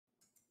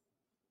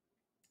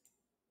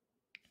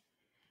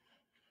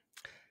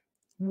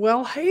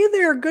Well, hey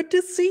there. Good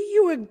to see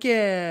you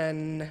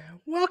again.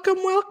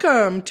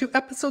 Welcome to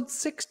episode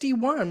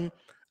 61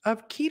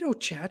 of Keto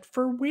Chat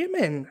for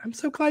Women. I'm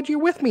so glad you're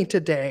with me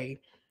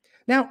today.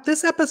 Now,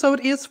 this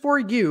episode is for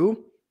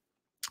you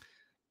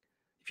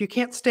if you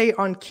can't stay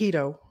on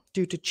keto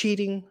due to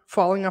cheating,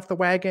 falling off the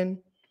wagon,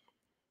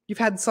 you've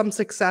had some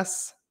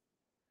success,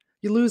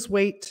 you lose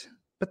weight,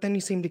 but then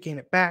you seem to gain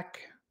it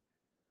back.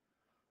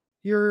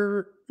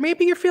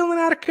 Maybe you're feeling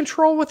out of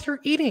control with your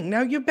eating.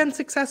 Now you've been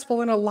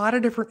successful in a lot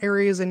of different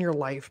areas in your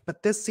life,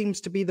 but this seems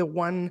to be the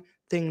one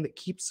thing that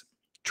keeps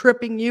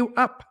tripping you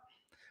up.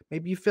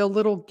 Maybe you feel a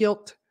little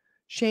guilt,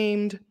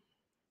 shamed,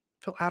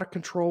 feel out of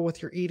control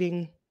with your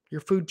eating,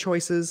 your food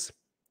choices.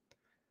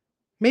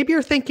 Maybe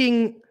you're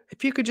thinking,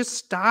 if you could just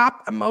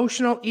stop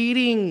emotional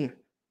eating,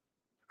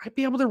 I'd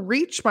be able to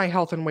reach my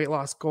health and weight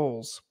loss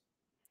goals.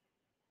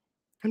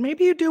 And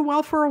maybe you do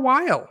well for a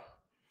while.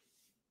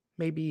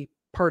 Maybe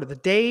part of the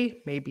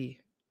day, maybe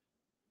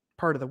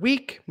part of the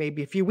week,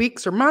 maybe a few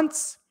weeks or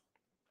months.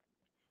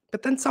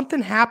 But then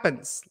something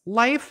happens.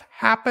 Life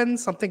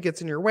happens, something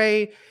gets in your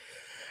way.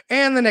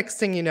 And the next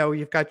thing you know,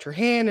 you've got your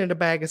hand in a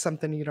bag of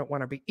something you don't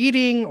want to be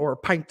eating, or a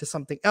pint of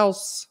something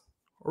else,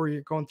 or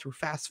you're going through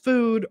fast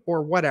food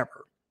or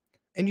whatever.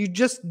 And you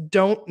just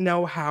don't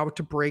know how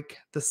to break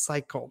the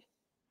cycle.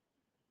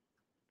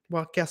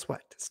 Well, guess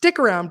what? Stick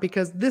around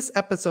because this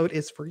episode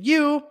is for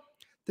you.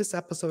 This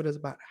episode is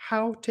about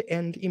how to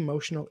end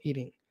emotional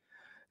eating.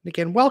 And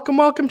again,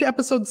 welcome to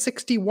episode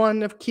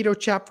 61 of Keto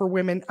Chat for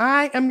Women.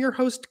 I am your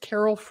host,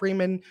 Carol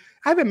Freeman.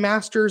 I have a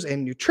master's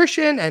in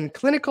nutrition and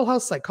clinical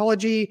health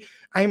psychology.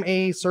 I'm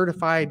a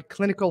certified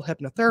clinical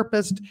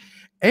hypnotherapist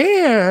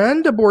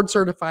and a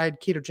board-certified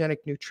ketogenic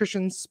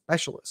nutrition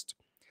specialist.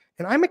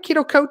 And I'm a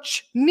keto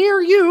coach near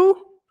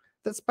you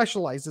that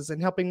specializes in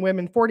helping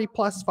women 40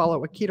 plus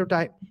follow a keto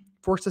diet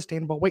for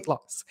sustainable weight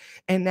loss.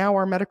 And now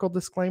our medical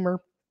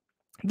disclaimer.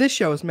 This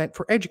show is meant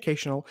for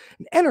educational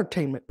and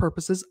entertainment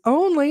purposes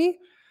only.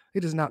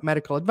 It is not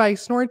medical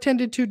advice nor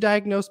intended to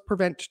diagnose,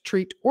 prevent,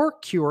 treat, or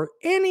cure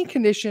any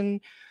condition.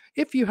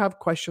 If you have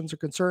questions or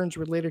concerns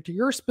related to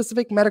your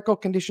specific medical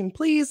condition,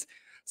 please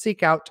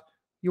seek out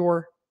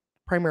your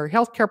primary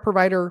healthcare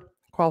provider,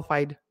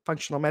 qualified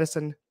functional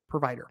medicine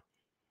provider.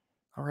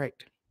 All right.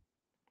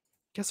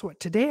 Guess what?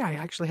 Today I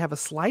actually have a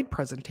slide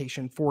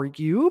presentation for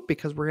you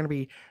because we're going to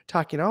be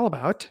talking all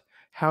about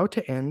how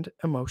to end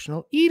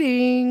emotional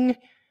eating.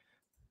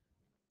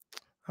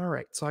 All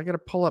right, so I got to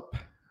pull up.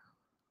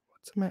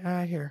 What's in my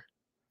eye here?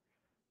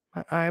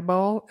 My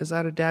eyeball? Is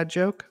that a dad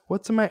joke?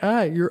 What's in my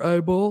eye? Your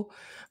eyeball?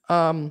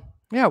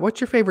 Yeah,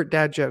 what's your favorite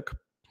dad joke?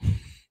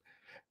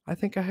 I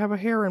think I have a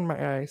hair in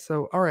my eye.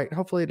 So, all right,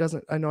 hopefully it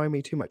doesn't annoy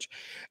me too much.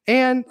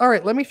 And all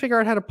right, let me figure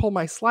out how to pull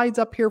my slides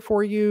up here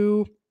for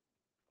you.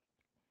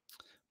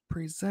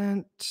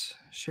 Present,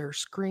 share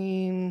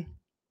screen.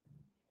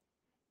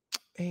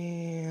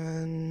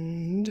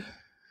 And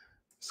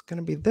it's going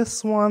to be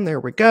this one.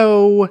 There we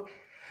go.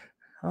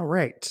 All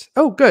right.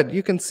 Oh, good.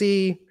 You can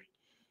see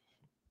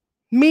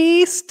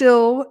me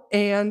still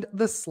and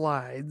the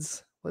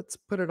slides. Let's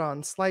put it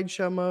on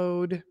slideshow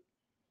mode.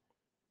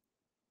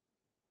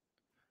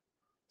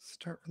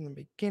 Start from the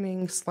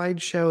beginning.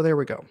 Slideshow. There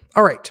we go.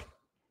 All right.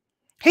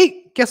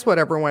 Hey, guess what,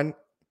 everyone?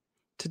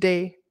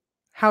 Today,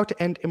 how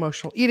to end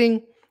emotional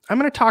eating. I'm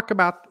going to talk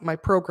about my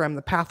program,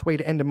 The Pathway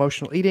to End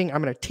Emotional Eating.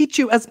 I'm going to teach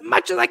you as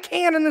much as I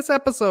can in this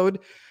episode.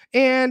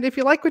 And if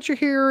you like what you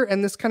hear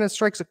and this kind of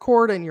strikes a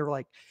chord and you're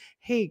like,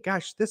 hey,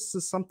 gosh, this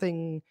is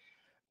something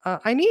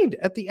I need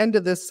at the end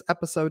of this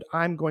episode,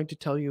 I'm going to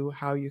tell you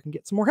how you can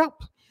get some more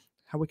help,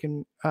 how we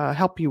can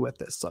help you with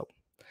this. So,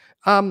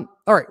 all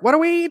right, what are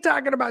we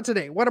talking about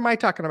today? What am I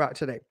talking about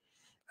today?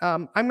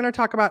 I'm going to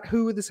talk about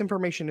who this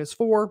information is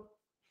for.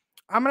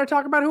 I'm going to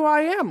talk about who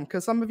I am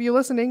because some of you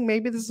listening,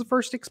 maybe this is the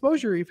first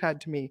exposure you've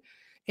had to me.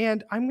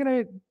 And I'm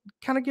going to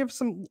kind of give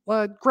some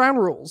ground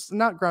rules,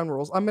 not ground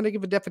rules. I'm going to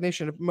give a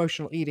definition of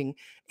emotional eating.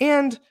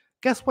 And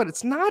guess what?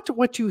 It's not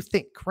what you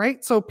think,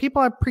 right? So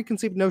people have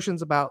preconceived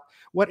notions about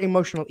what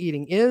emotional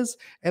eating is,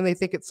 and they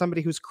think it's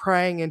somebody who's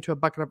crying into a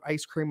bucket of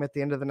ice cream at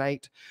the end of the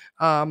night.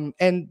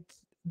 And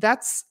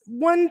that's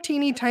one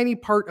teeny tiny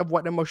part of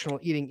what emotional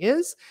eating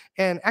is.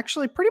 And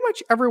actually, pretty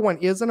much everyone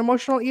is an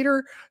emotional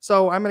eater.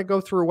 So I'm going to go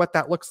through what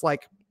that looks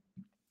like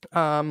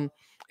in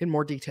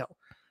more detail.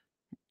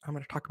 I'm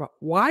going to talk about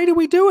why do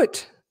we do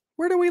it?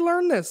 Where do we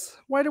learn this?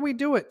 Why do we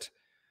do it?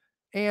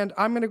 And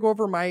I'm going to go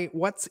over my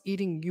What's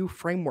Eating You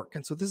framework.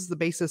 And so this is the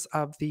basis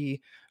of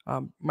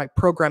my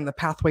program, The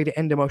Pathway to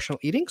End Emotional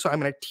Eating. So I'm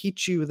going to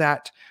teach you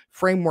that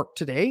framework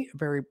today, a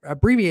very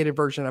abbreviated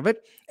version of it.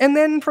 And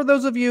then for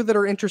those of you that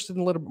are interested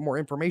in a little bit more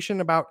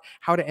information about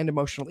how to end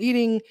emotional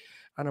eating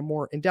on a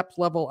more in-depth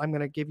level, I'm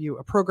going to give you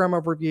a program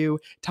overview,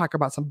 talk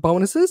about some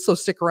bonuses. So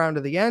stick around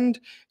to the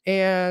end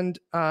and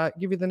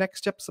give you the next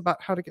steps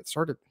about how to get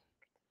started.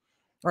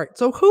 All right.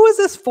 So who is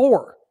this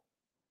for?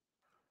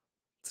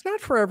 It's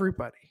not for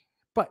everybody,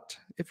 but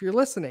if you're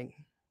listening,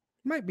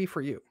 it might be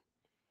for you.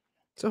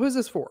 So who's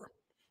this for?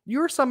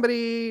 You're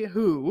somebody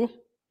who,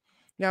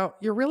 now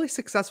you're really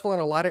successful in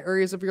a lot of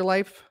areas of your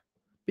life,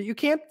 but you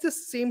can't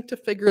just seem to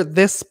figure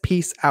this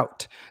piece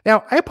out.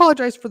 Now, I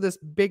apologize for this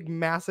big,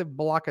 massive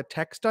block of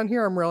text on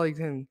here. I'm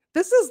realizing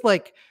this is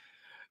like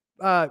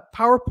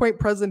PowerPoint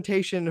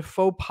presentation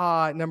faux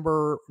pas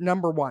number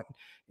one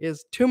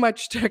is too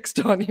much text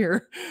on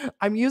here.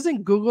 I'm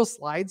using Google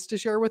Slides to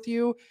share with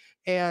you,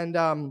 and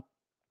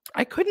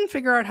I couldn't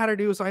figure out how to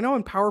do. So I know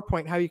in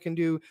PowerPoint how you can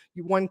do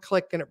one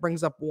click and it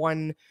brings up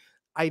one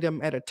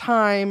item at a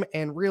time.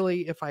 And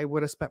really, if I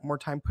would have spent more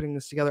time putting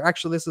this together,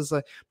 actually, this is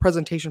a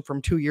presentation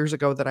from 2 years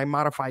ago that I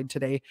modified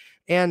today.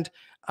 And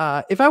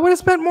if I would have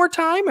spent more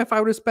time, if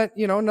I would have spent,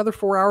 another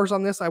 4 hours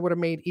on this, I would have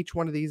made each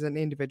one of these an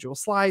individual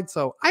slide.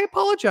 So I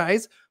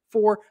apologize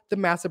for the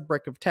massive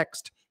brick of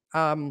text.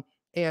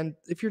 And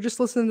if you're just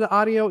listening to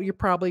audio, you're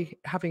probably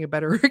having a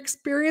better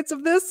experience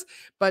of this.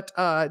 But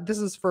this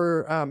is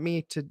for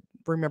me to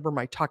remember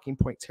my talking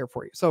points here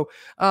for you. So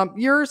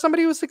you're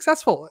somebody who's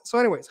successful. So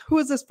anyways, who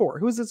is this for?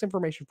 Who is this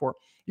information for?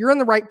 You're in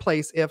the right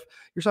place if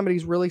you're somebody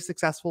who's really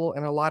successful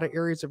in a lot of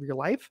areas of your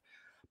life,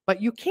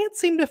 but you can't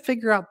seem to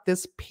figure out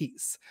this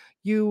piece.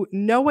 You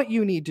know what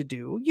you need to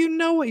do. You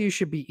know what you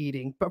should be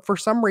eating, but for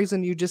some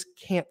reason, you just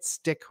can't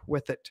stick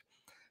with it.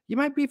 You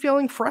might be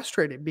feeling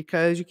frustrated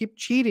because you keep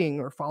cheating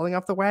or falling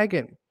off the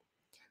wagon.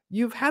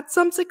 You've had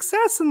some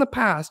success in the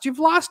past. You've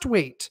lost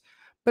weight,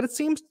 but it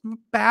seems to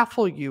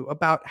baffle you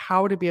about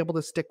how to be able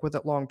to stick with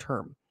it long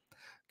term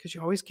because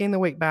you always gain the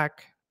weight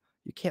back.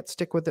 You can't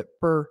stick with it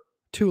for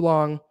too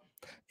long.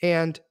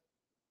 And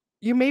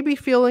you may be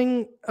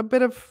feeling a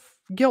bit of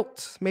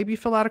guilt. Maybe you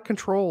feel out of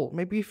control.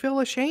 Maybe you feel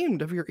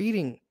ashamed of your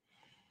eating.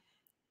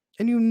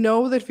 And you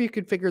know that if you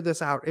could figure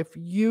this out, if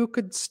you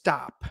could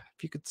stop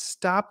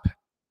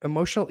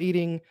emotional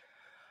eating,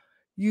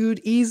 you'd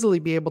easily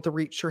be able to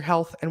reach your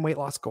health and weight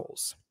loss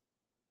goals.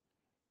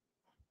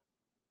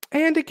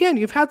 And again,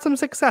 you've had some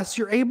success.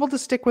 You're able to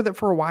stick with it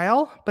for a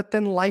while, but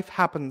then life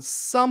happens.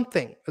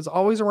 Something is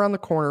always around the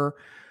corner.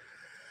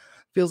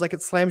 Feels like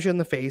it slams you in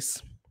the face.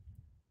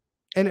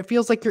 And it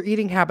feels like your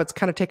eating habits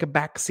kind of take a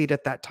back seat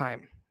at that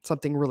time.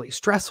 Something really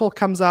stressful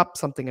comes up,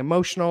 something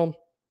emotional.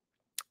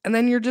 And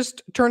then you're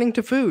just turning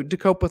to food to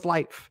cope with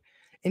life.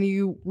 And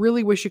you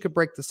really wish you could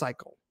break the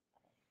cycle.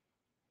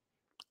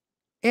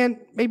 And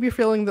maybe you're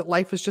feeling that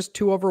life is just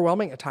too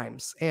overwhelming at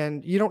times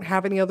and you don't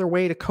have any other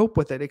way to cope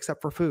with it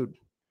except for food.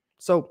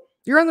 So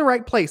you're in the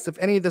right place if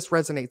any of this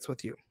resonates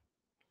with you.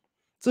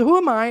 So who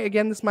am I?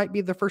 Again, this might be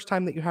the first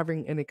time that you're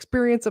having an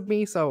experience of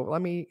me. So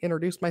let me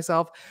introduce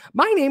myself.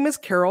 My name is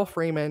Carol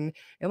Freeman.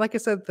 And like I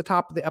said at the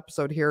top of the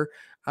episode here,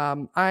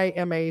 I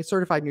am a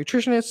certified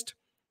nutritionist,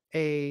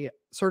 a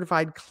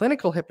certified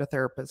clinical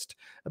hypnotherapist,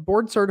 a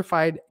board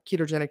certified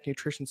ketogenic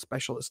nutrition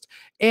specialist.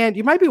 And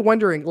you might be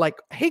wondering, like,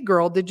 hey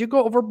girl, did you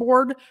go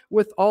overboard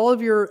with all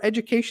of your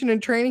education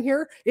and training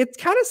here? It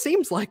kind of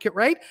seems like it,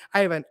 right? I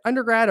have an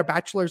undergrad, a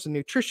bachelor's in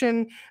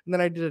nutrition, and then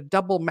I did a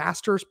double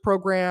master's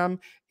program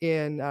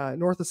in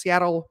north of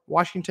Seattle,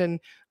 Washington.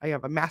 I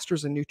have a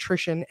master's in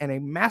nutrition and a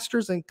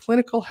master's in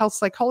clinical health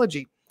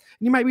psychology.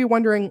 And you might be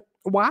wondering,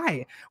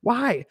 why?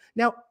 Why?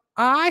 Now,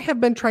 I have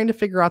been trying to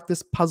figure out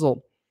this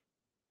puzzle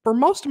for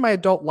most of my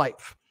adult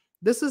life.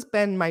 This has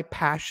been my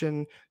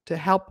passion to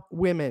help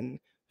women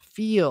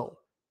feel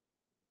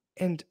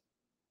and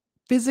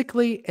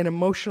physically and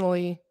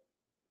emotionally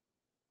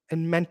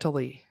and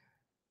mentally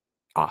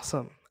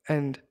awesome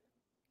and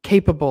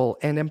capable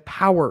and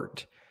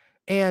empowered.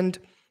 And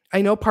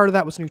I know part of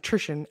that was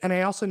nutrition, and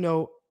I also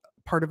know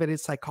part of it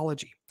is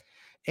psychology.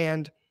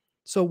 And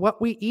so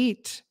what we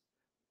eat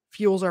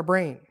fuels our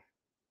brain,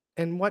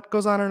 and what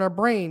goes on in our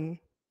brain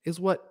is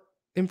what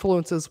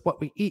influences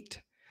what we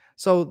eat.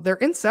 So they're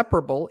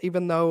inseparable,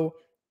 even though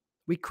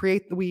we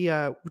treat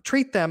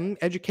them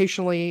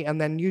educationally,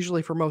 and then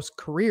usually for most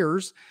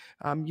careers,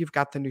 you've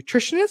got the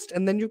nutritionist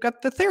and then you've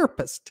got the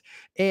therapist,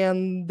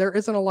 and there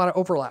isn't a lot of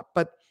overlap.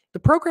 But the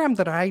program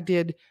that I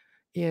did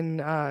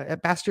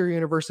at Bastyr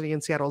University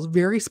in Seattle is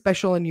very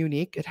special and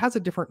unique. It has a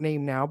different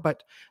name now,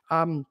 but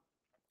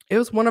it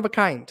was one of a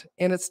kind,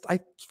 and as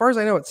far as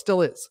I know, it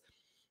still is.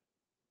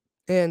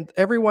 And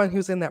everyone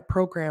who's in that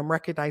program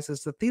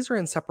recognizes that these are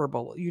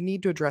inseparable. You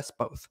need to address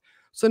both.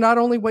 So not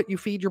only what you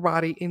feed your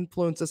body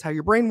influences how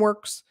your brain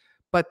works,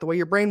 but the way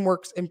your brain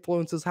works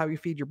influences how you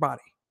feed your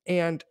body.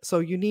 And so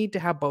you need to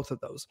have both of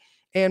those.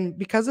 And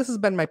because this has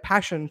been my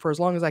passion for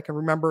as long as I can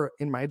remember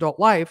in my adult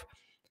life,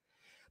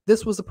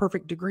 this was a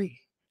perfect degree.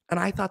 And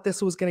I thought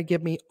this was going to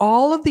give me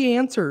all of the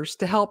answers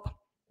to help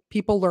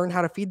people learn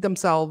how to feed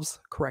themselves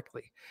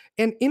correctly.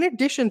 And in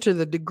addition to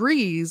the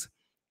degrees,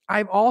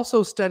 I've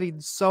also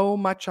studied so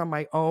much on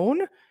my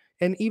own.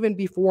 And even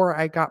before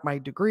I got my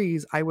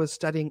degrees, I was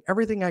studying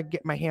everything I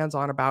get my hands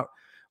on about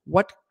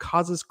what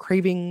causes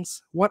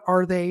cravings, what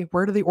are they,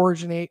 where do they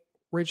originate,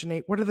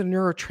 what are the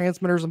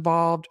neurotransmitters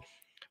involved,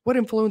 what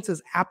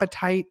influences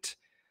appetite,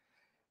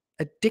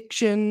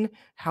 addiction,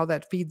 how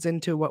that feeds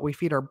into what we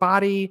feed our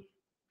body,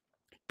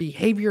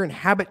 behavior and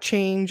habit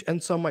change,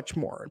 and so much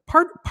more.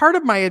 Part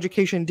of my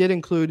education did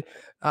include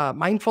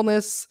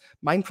mindfulness,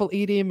 mindful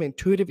eating,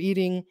 intuitive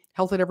eating,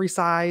 health at every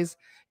size,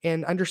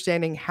 and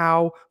understanding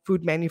how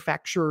food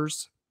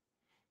manufacturers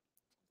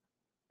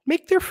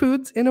make their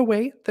foods in a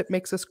way that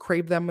makes us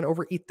crave them and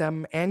overeat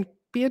them and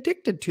be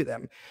addicted to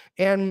them.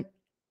 And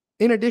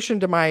in addition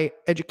to my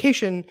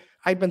education,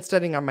 I'd been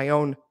studying on my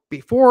own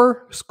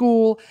before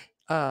school.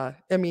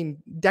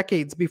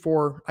 Decades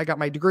before I got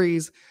my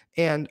degrees,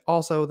 and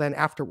also then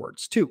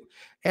afterwards too.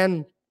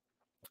 And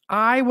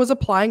I was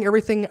applying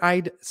everything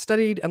I'd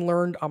studied and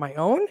learned on my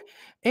own.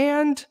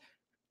 And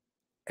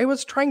I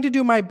was trying to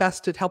do my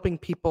best at helping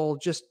people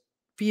just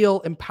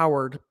feel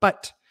empowered.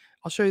 But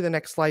I'll show you the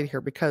next slide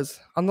here because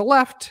on the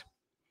left,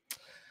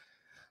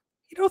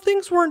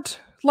 things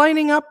weren't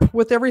lining up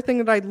with everything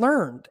that I'd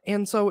learned.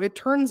 And so it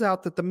turns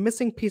out that the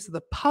missing piece of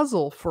the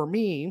puzzle for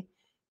me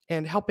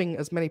and helping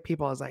as many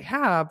people as I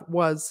have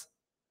was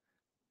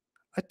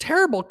a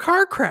terrible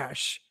car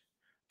crash.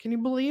 Can you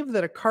believe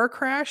that a car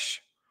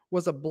crash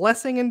was a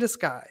blessing in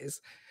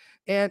disguise?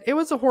 And it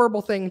was a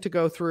horrible thing to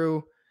go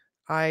through.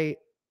 I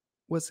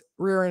was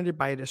rear-ended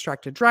by a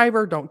distracted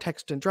driver. Don't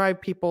text and drive,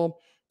 people.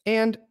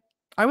 And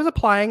I was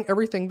applying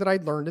everything that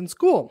I'd learned in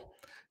school.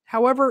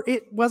 However,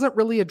 it wasn't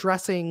really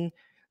addressing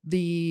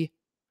the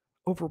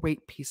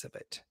overweight piece of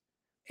it.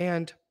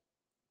 And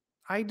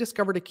I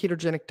discovered a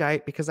ketogenic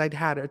diet because I'd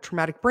had a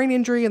traumatic brain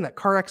injury and that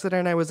car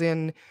accident I was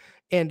in.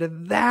 And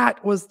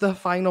that was the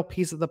final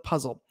piece of the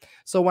puzzle.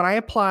 So when I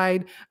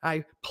applied,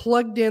 I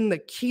plugged in the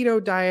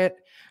keto diet,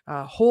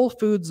 whole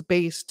foods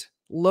based,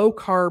 low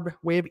carb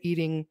way of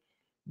eating.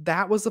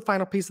 That was the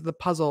final piece of the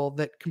puzzle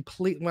that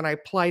when I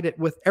applied it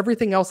with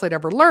everything else I'd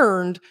ever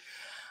learned,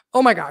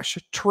 oh my gosh,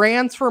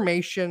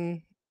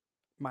 transformation,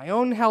 my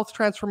own health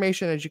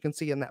transformation, as you can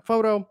see in that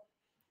photo.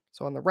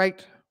 So on the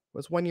right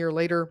was 1 year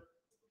later.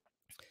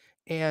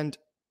 And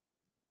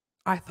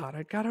I thought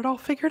I'd got it all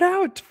figured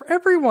out for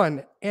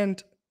everyone.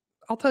 And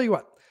I'll tell you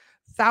what,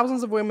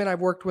 thousands of women I've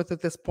worked with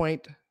at this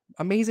point,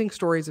 amazing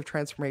stories of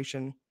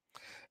transformation.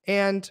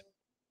 And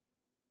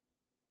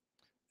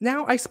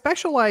now I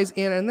specialize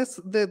in, and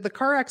the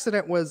car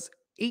accident was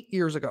 8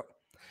 years ago.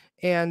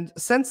 And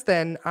since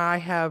then, I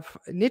have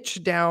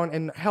niched down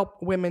and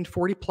helped women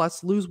 40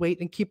 plus lose weight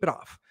and keep it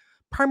off,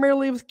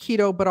 primarily with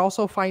keto, but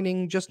also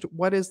finding just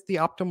what is the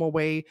optimal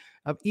way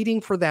of eating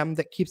for them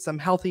that keeps them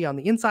healthy on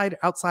the inside,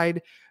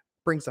 outside,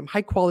 brings them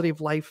high quality of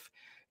life.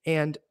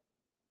 And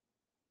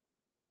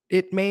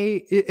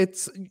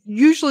it's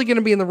usually going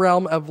to be in the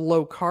realm of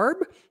low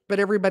carb, but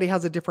everybody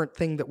has a different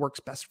thing that works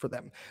best for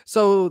them.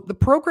 So the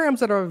programs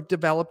that I've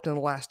developed in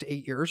the last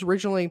 8 years,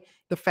 originally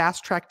the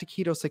Fast Track to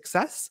Keto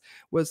Success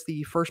was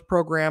the first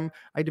program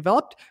I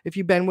developed. If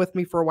you've been with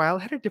me for a while,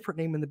 it had a different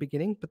name in the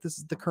beginning, but this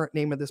is the current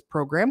name of this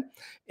program.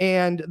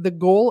 And the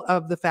goal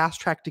of the Fast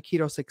Track to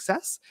Keto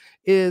Success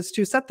is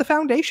to set the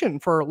foundation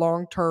for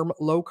long-term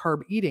low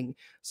carb eating.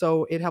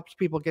 So it helps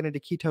people get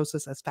into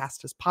ketosis as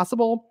fast as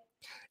possible,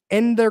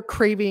 end their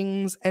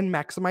cravings, and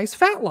maximize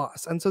fat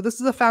loss. And so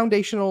this is a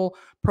foundational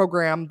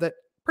program that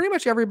pretty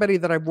much everybody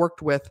that I've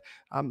worked with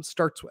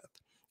starts with.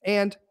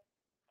 And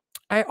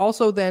I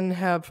also then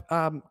have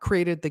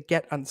created the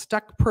Get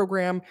Unstuck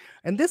program.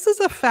 And this is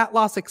a fat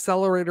loss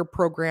accelerator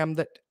program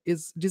that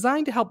is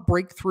designed to help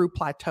break through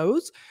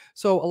plateaus.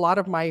 So a lot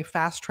of my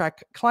fast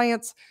track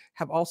clients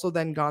have also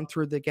then gone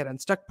through the Get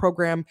Unstuck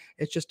program.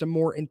 It's just a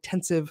more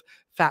intensive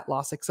fat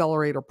loss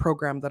accelerator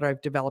program that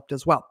I've developed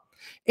as well.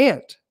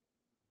 And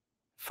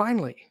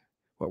finally,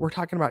 what we're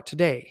talking about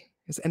today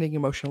is ending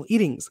emotional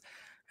eatings.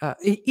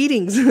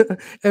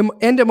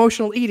 End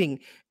emotional eating.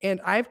 And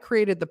I've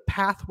created the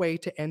Pathway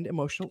to End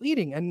Emotional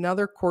Eating,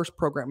 another course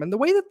program. And the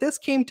way that this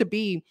came to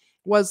be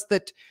was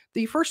that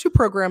the first two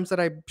programs that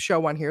I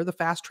show on here, the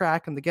Fast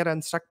Track and the Get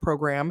Unstuck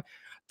program,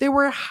 they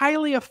were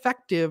highly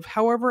effective.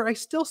 However, I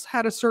still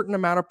had a certain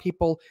amount of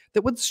people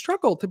that would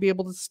struggle to be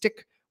able to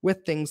stick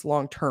with things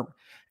long term.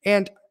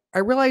 And I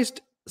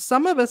realized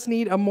some of us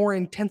need a more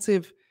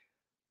intensive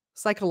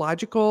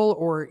psychological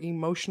or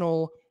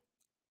emotional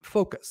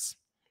focus.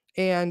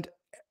 And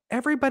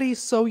everybody's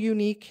so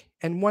unique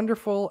and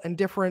wonderful and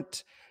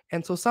different.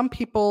 And so some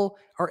people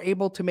are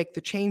able to make the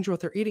change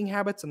with their eating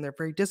habits and they're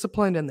very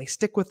disciplined and they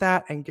stick with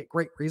that and get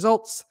great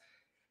results.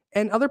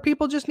 And other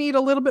people just need a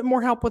little bit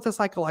more help with the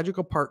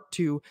psychological part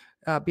to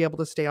be able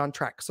to stay on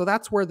track. So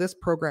that's where this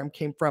program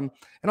came from.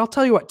 And I'll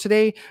tell you what,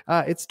 today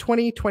it's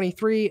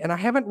 2023 and I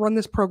haven't run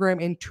this program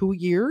in 2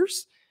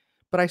 years.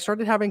 But I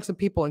started having some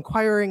people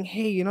inquiring,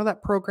 hey,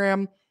 that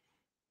program,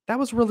 that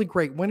was really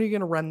great. When are you going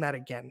to run that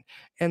again?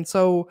 And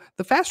so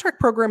the Fast Track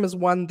program is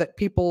one that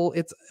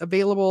it's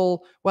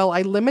available. Well,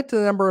 I limit the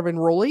number of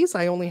enrollees.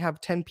 I only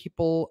have 10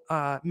 people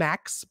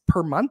max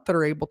per month that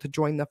are able to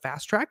join the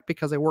Fast Track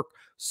because I work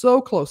so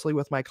closely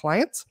with my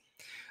clients.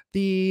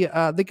 The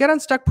Get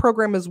Unstuck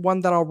program is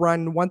one that I'll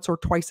run once or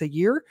twice a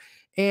year.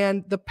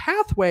 And the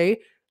Pathway,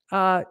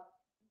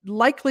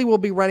 likely will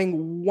be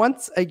running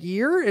once a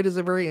year. It is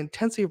a very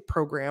intensive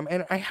program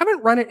and I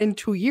haven't run it in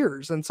 2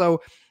 years. And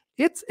so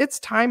it's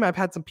time. I've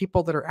had some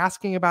people that are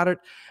asking about it.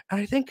 And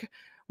I think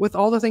with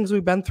all the things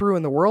we've been through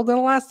in the world in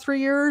the last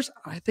 3 years,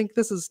 I think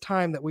this is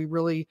time that we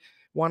really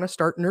want to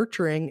start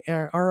nurturing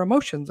our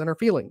emotions and our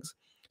feelings.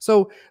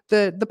 So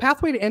the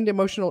Pathway to End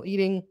Emotional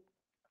Eating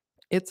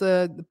It's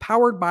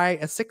powered by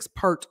a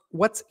 6-part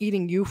What's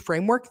Eating You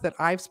framework that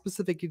I've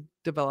specifically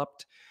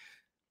developed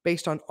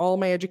based on all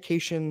my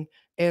education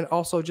and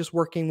also just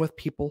working with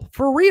people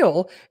for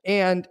real.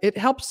 And it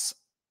helps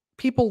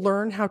people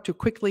learn how to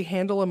quickly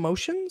handle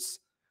emotions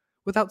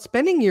without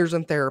spending years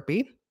in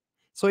therapy.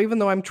 So even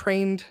though I'm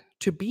trained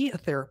to be a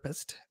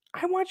therapist,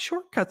 I want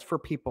shortcuts for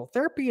people.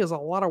 Therapy is a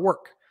lot of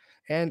work.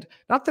 And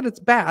not that it's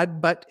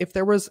bad, but if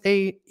there was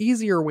a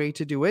easier way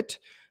to do it,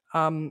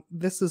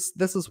 this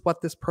is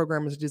what this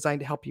program is designed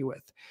to help you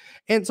with.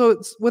 And so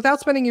it's without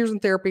spending years in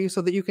therapy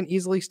so that you can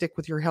easily stick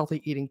with your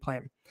healthy eating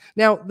plan.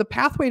 Now, the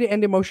pathway to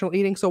end emotional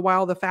eating, so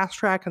while the fast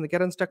track and the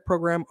get unstuck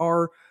program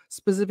are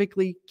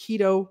specifically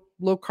keto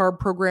low carb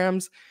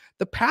programs,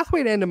 the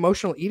pathway to end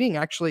emotional eating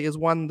actually is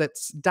one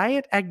that's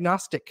diet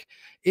agnostic.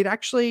 It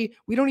actually,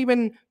 we don't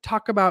even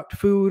talk about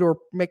food or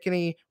make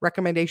any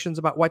recommendations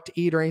about what to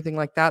eat or anything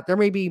like that. There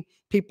may be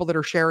people that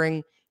are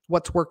sharing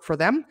what's worked for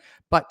them,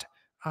 but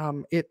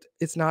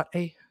it's not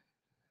a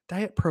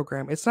diet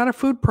program. It's not a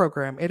food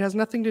program. It has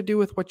nothing to do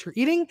with what you're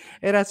eating.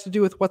 It has to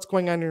do with what's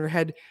going on in your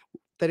head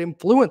that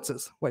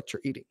influences what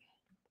you're eating.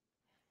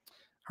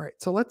 All right,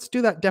 so let's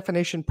do that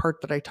definition part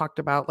that I talked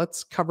about.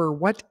 Let's cover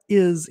what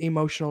is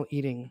emotional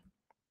eating.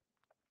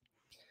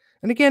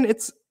 And again,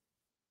 it's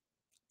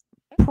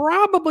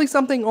probably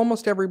something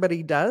almost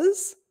everybody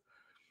does.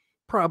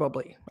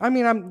 Probably. I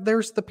mean,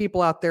 there's the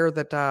people out there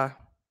that,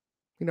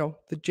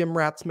 the gym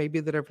rats maybe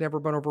that have never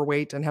been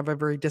overweight and have a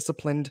very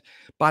disciplined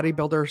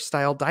bodybuilder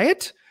style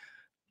diet.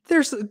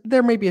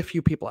 There may be a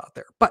few people out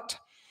there, but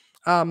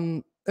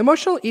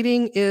emotional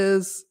eating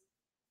is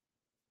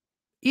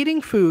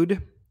eating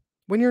food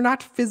when you're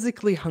not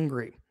physically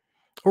hungry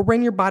or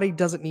when your body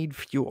doesn't need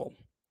fuel.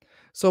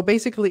 So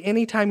basically,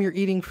 anytime you're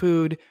eating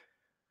food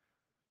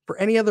for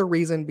any other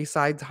reason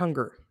besides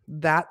hunger,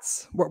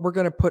 that's what we're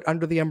going to put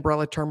under the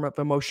umbrella term of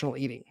emotional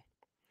eating.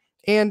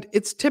 And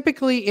it's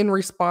typically in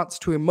response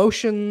to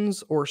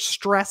emotions or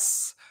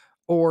stress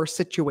or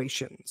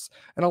situations.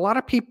 And a lot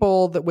of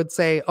people that would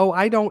say, "Oh,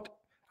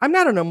 I'm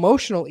not an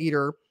emotional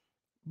eater,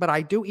 but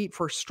I do eat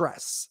for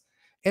stress."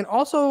 And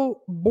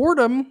also,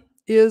 boredom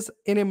is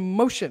an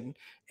emotion.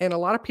 And a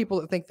lot of people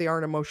that think they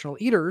aren't emotional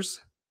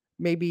eaters,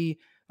 maybe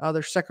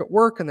they're stuck at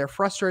work and they're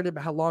frustrated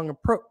about how long a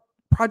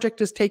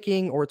project is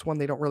taking, or it's one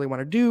they don't really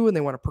want to do and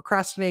they want to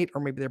procrastinate,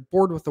 or maybe they're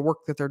bored with the work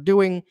that they're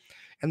doing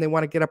and they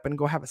want to get up and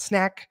go have a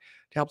snack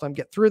to help them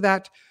get through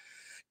that.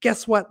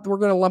 Guess what? We're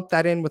going to lump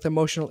that in with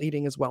emotional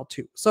eating as well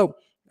too. So,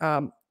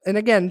 and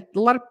again, a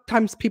lot of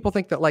times people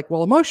think that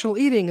emotional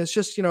eating is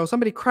just,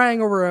 somebody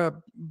crying over a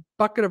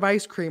bucket of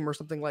ice cream or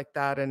something like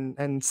that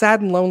and sad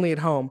and lonely at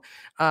home.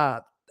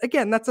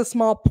 Again, that's a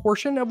small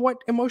portion of what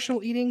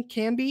emotional eating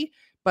can be,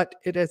 but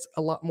it is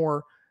a lot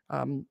more.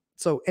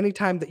 So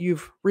anytime that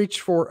you've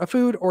reached for a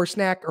food or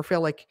snack or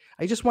feel like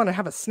I just want to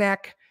have a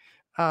snack,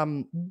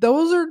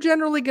 those are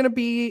generally going to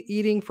be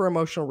eating for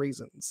emotional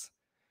reasons.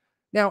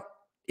 Now,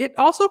 it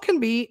also can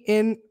be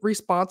in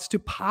response to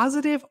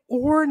positive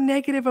or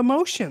negative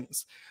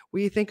emotions.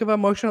 We think of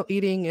emotional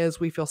eating as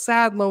we feel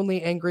sad,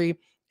 lonely, angry,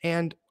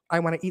 and I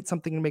want to eat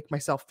something to make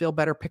myself feel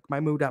better, pick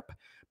my mood up.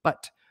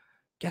 But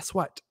guess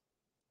what?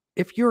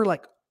 If you're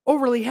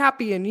overly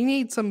happy and you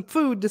need some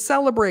food to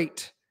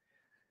celebrate,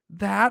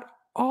 that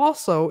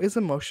also is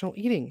emotional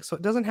eating. So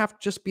it doesn't have to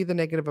just be the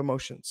negative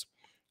emotions.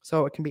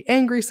 So it can be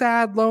angry,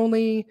 sad,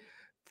 lonely,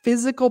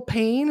 physical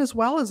pain as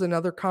well as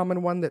another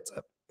common one that's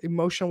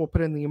emotional. We'll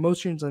put in the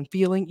emotions and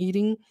feeling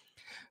eating.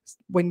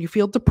 When you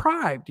feel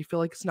deprived, you feel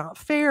like it's not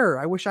fair.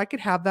 I wish I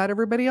could have that.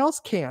 Everybody else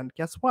can.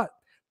 Guess what?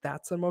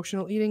 That's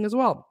emotional eating as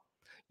well.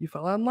 You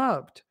feel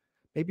unloved.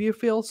 Maybe you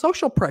feel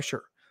social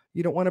pressure.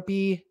 You don't want to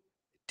be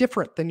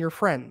different than your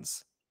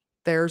friends.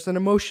 There's an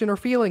emotion or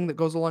feeling that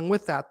goes along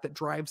with that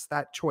drives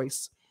that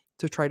choice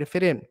to try to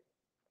fit in.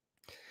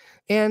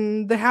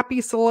 And the happy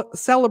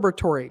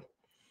celebratory,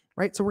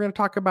 right? So we're going to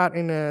talk about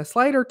in a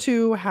slide or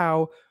two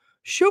how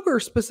sugar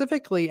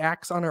specifically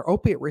acts on our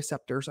opiate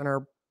receptors in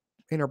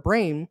our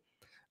brain.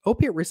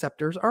 Opiate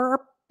receptors are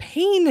our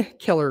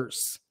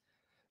painkillers.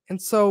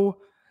 And so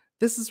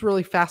this is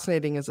really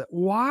fascinating, is that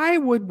why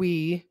would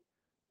we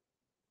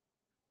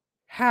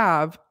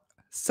have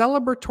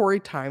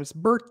celebratory times,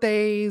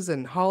 birthdays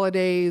and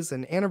holidays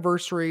and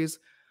anniversaries?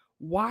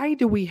 Why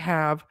do we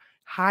have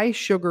high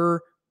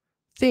sugar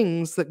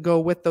things that go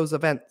with those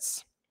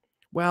events?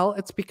 Well,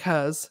 it's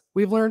because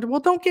we've learned,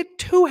 don't get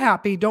too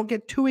happy, don't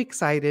get too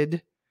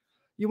excited.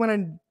 You want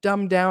to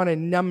dumb down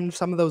and numb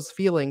some of those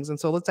feelings. And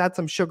so let's add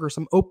some sugar,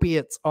 some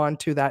opiates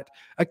onto that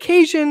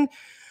occasion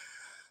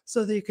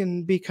so that you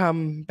can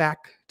become back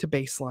to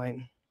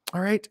baseline.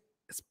 All right.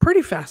 It's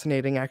pretty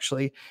fascinating,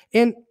 actually.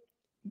 And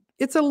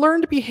it's a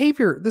learned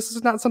behavior. This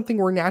is not something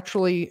we're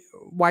naturally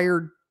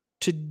wired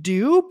to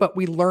do, but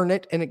we learn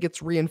it and it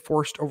gets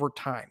reinforced over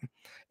time.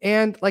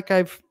 And like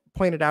I've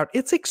pointed out,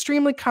 it's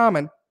extremely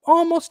common.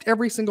 Almost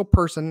every single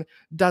person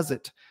does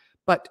it.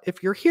 But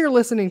if you're here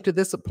listening to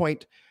this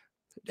point,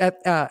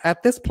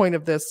 at this point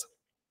of this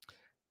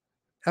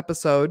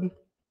episode,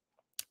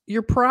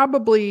 you're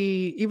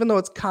probably, even though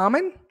it's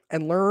common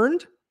and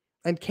learned,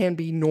 and can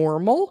be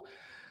normal,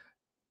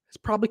 is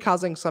probably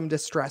causing some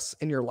distress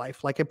in your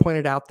life. Like I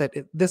pointed out, that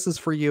this is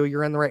for you.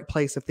 You're in the right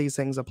place if these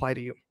things apply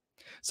to you.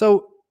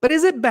 So, but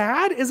is it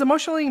bad? Is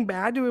emotional eating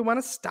bad? Do we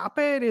want to stop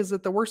it? Is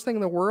it the worst thing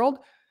in the world?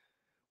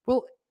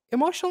 Well,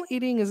 emotional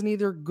eating is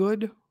neither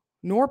good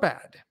nor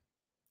bad.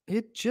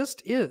 It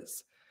just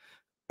is.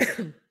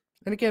 And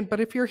again, but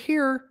if you're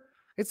here,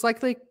 it's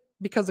likely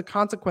because the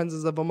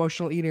consequences of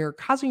emotional eating are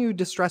causing you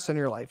distress in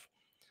your life.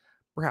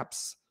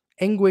 Perhaps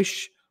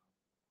anguish,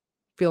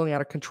 feeling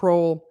out of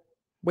control,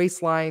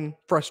 waistline,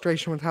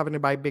 frustration with having to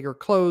buy bigger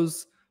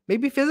clothes.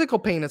 Maybe physical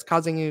pain is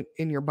causing it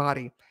in your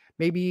body.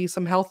 Maybe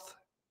some health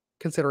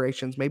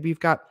considerations. Maybe you've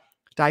got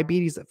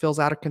diabetes that feels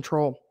out of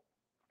control.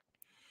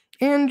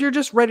 And you're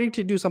just ready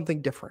to do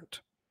something different.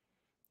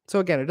 So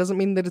again, it doesn't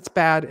mean that it's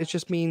bad. It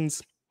just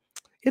means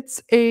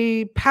it's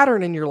a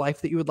pattern in your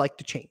life that you would like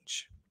to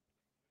change.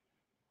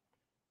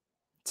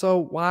 So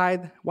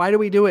why do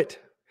we do it?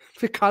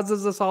 If it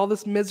causes us all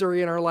this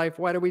misery in our life,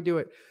 why do we do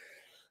it?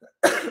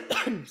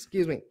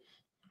 Excuse me.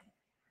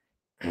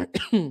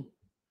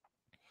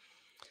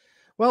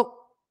 Well,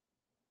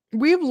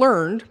 we've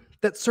learned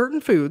that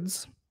certain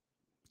foods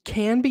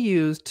can be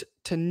used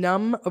to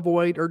numb,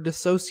 avoid, or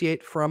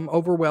dissociate from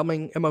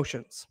overwhelming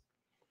emotions.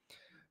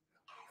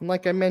 And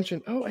like I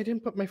mentioned, oh, I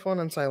didn't put my phone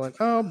on silent.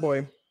 Oh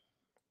boy.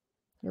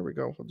 There we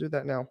go. We'll do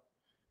that now.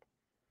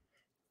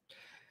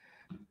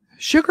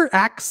 Sugar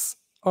acts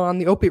on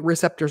the opiate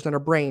receptors in our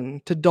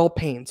brain to dull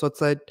pain. So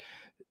it's a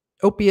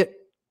opiate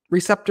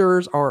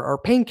receptors are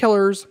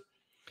painkillers.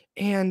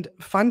 And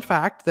fun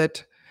fact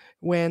that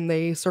when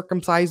they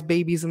circumcise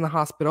babies in the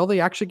hospital, they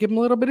actually give them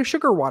a little bit of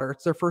sugar water.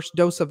 It's their first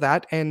dose of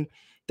that. And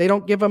they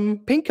don't give them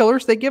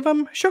painkillers, they give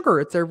them sugar.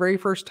 It's their very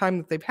first time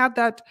that they've had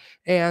that.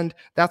 And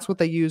that's what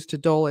they use to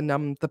dull and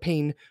numb the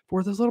pain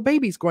for those little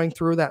babies going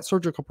through that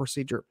surgical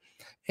procedure.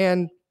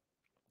 And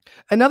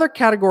another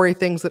category of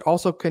things that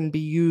also can be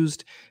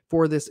used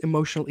for this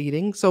emotional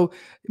eating. So,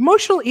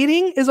 emotional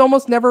eating is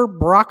almost never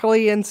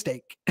broccoli and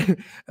steak.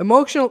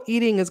 Emotional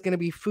eating is going to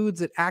be foods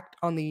that act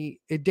on the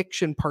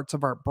addiction parts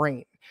of our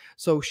brain.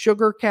 So,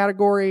 sugar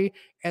category,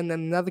 and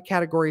then another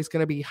category is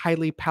going to be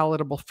highly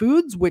palatable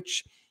foods,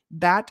 which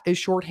that is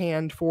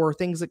shorthand for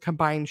things that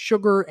combine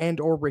sugar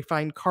and or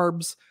refined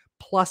carbs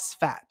plus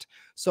fat.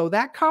 So,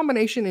 that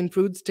combination in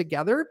foods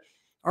together,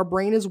 our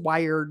brain is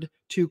wired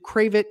to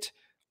crave it,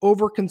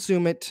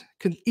 overconsume it,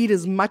 can eat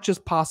as much as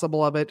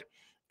possible of it,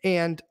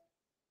 and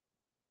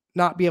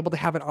not be able to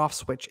have an off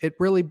switch. It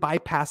really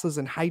bypasses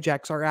and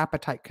hijacks our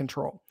appetite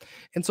control.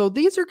 And so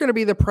these are going to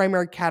be the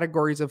primary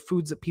categories of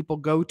foods that people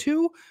go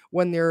to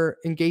when they're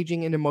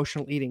engaging in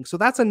emotional eating. So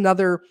that's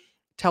another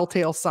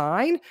telltale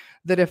sign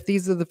that if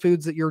these are the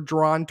foods that you're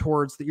drawn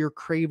towards, that you're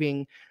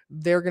craving,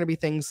 they're going to be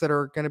things that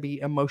are going to be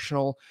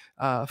emotional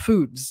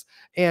foods.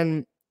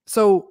 And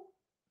so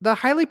the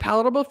highly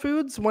palatable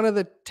foods, one of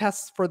the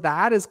tests for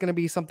that is going to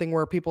be something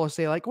where people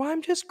say like, well,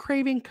 I'm just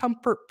craving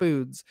comfort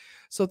foods.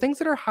 So things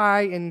that are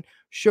high in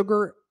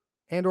sugar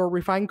and or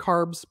refined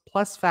carbs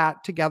plus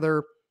fat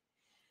together,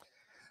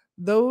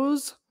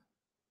 those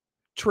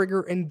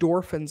trigger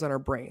endorphins in our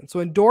brain.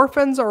 So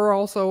endorphins are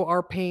also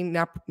our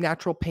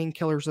natural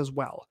painkillers as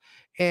well.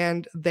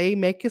 And they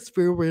make us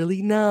feel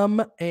really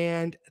numb.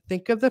 And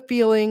think of the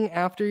feeling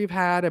after you've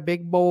had a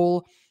big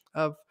bowl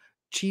of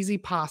cheesy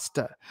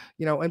pasta,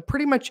 and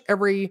pretty much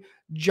every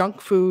junk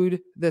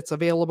food that's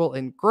available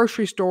in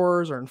grocery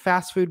stores or in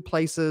fast food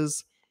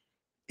places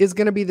is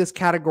going to be this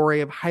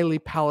category of highly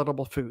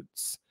palatable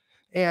foods.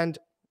 And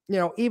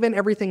even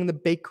everything in the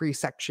bakery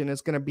section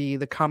is going to be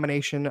the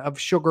combination of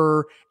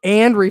sugar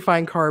and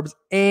refined carbs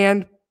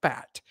and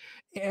fat.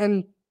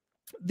 And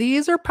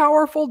these are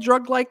powerful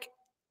drug-like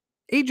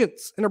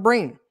agents in our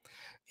brain.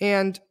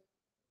 And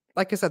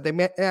like I said,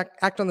 they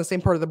act on the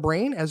same part of the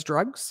brain as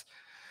drugs.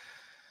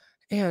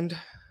 And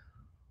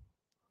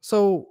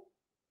so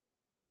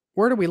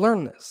where do we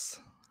learn this?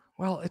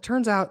 Well, it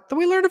turns out that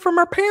we learned it from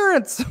our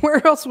parents.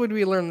 Where else would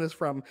we learn this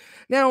from?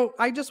 Now,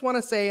 I just want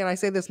to say, and I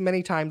say this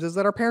many times, is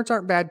that our parents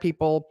aren't bad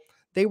people.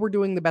 They were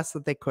doing the best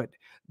that they could.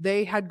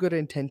 They had good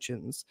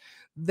intentions.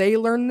 They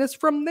learned this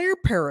from their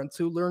parents,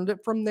 who learned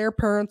it from their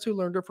parents, who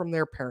learned it from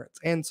their parents.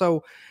 And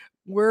so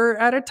we're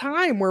at a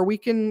time where we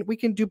can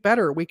do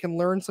better. We can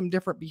learn some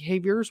different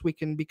behaviors. We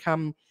can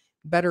become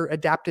better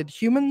adapted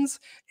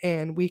humans,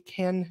 and we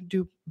can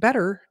do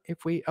better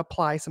if we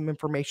apply some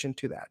information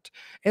to that.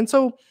 And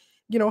so,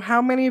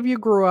 how many of you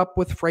grew up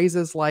with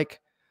phrases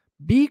like,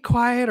 be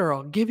quiet or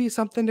I'll give you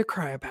something to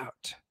cry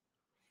about?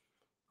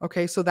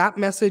 Okay, so that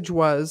message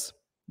was,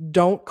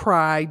 don't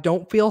cry,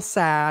 don't feel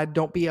sad,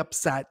 don't be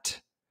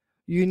upset.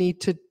 You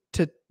need to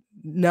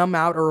numb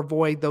out or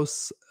avoid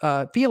those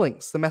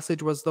feelings. The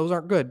message was, those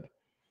aren't good.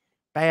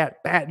 Bad.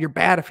 You're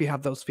bad if you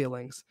have those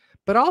feelings.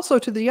 But also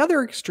to the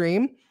other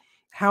extreme,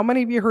 how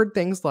many of you heard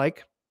things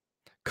like,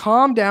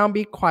 calm down,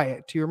 be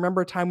quiet? Do you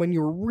remember a time when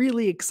you were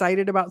really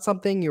excited about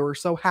something? You were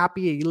so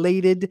happy,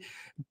 elated,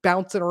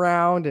 bouncing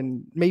around,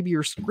 and maybe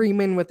you're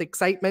screaming with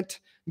excitement,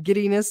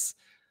 giddiness.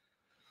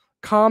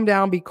 Calm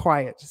down, be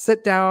quiet.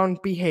 Sit down,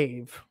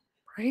 behave,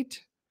 right?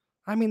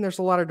 I mean, there's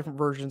a lot of different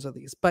versions of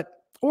these, but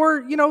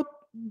or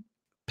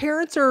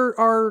parents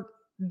are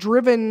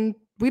driven.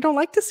 We don't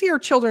like to see our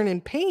children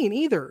in pain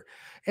either.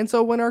 And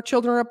so when our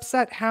children are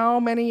upset, how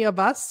many of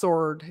us,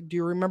 or do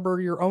you remember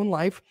your own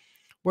life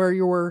where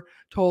you were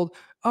told,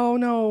 "Oh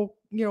no,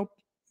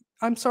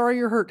 I'm sorry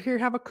you're hurt. Here,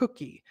 have a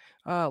cookie.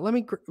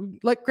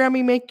 Let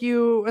Grammy make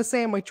you a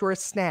sandwich or a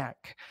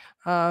snack."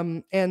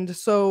 And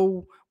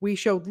so we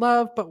showed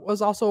love, but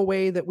was also a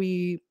way that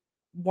we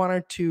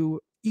wanted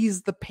to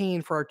ease the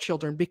pain for our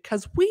children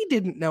because we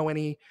didn't know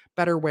any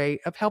better way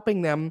of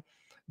helping them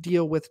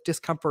deal with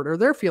discomfort or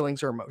their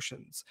feelings or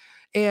emotions.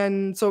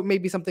 And so it may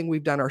be something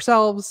we've done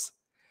ourselves,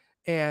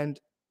 and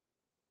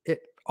it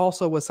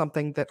also was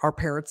something that our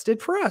parents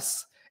did for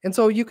us. And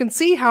so you can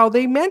see how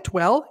they meant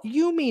well,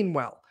 you mean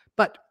well.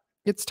 But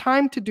it's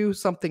time to do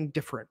something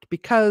different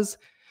because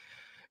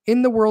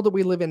in the world that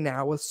we live in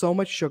now, with so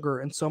much sugar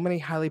and so many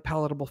highly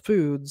palatable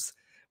foods,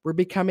 we're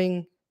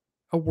becoming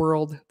a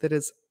world that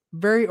is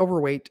very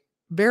overweight,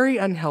 very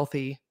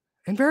unhealthy,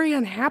 and very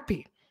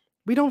unhappy.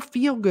 We don't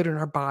feel good in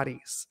our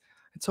bodies.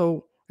 And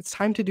so it's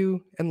time to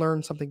do and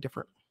learn something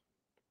different.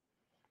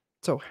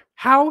 So,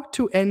 how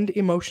to end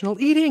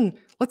emotional eating?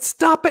 Let's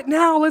stop it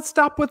now. Let's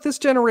stop with this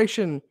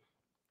generation.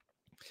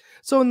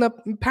 So, in the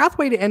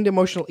pathway to end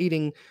emotional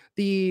eating,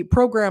 the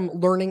program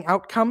learning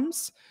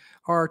outcomes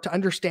are to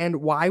understand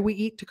why we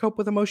eat to cope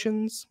with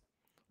emotions,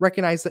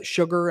 recognize that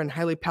sugar and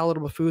highly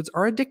palatable foods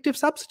are addictive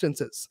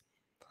substances,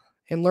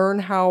 and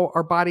learn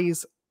our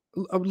body's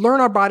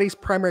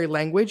primary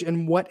language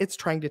and what it's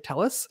trying to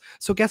tell us.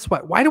 So, guess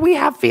what? Why do we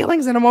have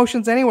feelings and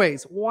emotions,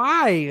 anyways?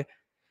 Why?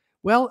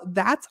 Well,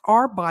 that's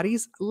our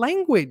body's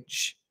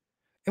language,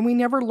 and we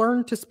never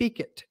learn to speak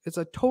it. It's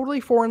a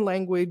totally foreign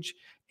language,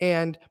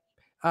 and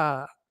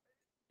uh,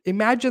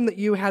 imagine that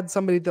you had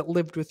somebody that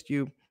lived with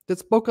you that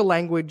spoke a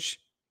language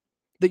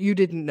that you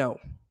didn't know,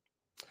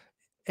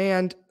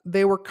 and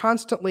they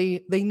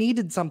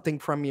needed something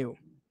from you,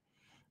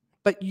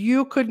 but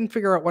you couldn't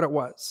figure out what it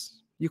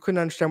was. You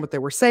couldn't understand what they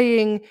were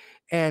saying,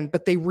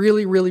 but they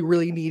really, really,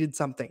 really needed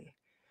something.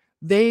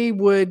 They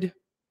would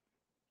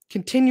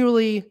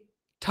continually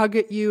tug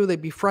at you.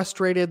 They'd be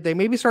frustrated. They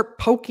maybe start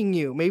poking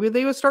you. Maybe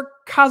they would start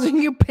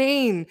causing you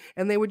pain,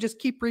 and they would just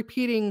keep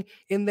repeating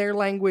in their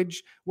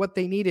language what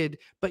they needed.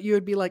 But you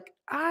would be like,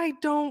 I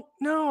don't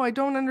know. I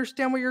don't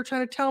understand what you're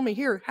trying to tell me.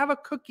 Here, have a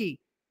cookie.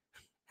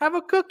 Have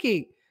a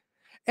cookie.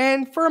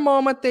 And for a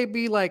moment, they'd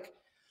be like,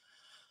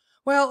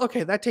 well,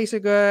 okay, that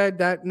tasted good.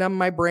 That numbed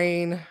my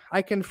brain.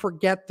 I can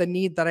forget the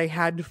need that I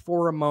had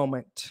for a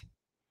moment.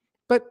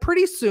 But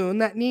pretty soon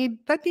that need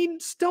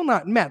still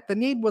not met. The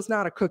need was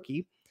not a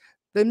cookie.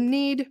 The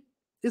need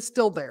is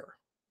still there.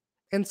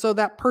 And so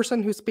that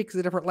person who speaks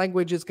a different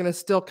language is going to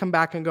still come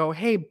back and go,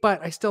 hey,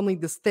 but I still need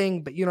this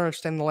thing, but you don't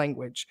understand the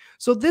language.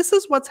 So this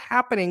is what's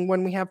happening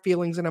when we have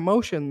feelings and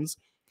emotions,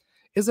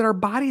 is that our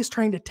body is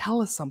trying to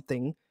tell us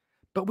something,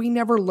 but we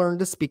never learn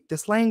to speak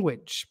this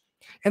language.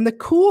 And the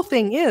cool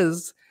thing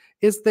is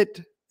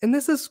that, and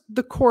this is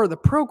the core of the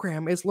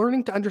program, is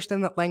learning to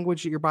understand that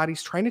language that your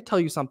body's trying to tell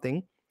you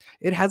something.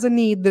 It has a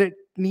need that it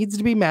needs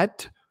to be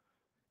met.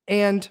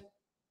 And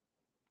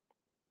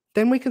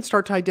then we can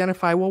start to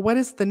identify, well, what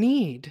is the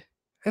need?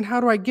 And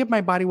how do I give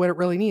my body what it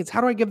really needs?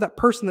 How do I give that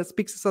person that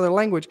speaks this other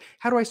language?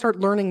 How do I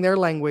start learning their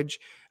language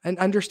and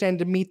understand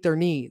to meet their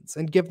needs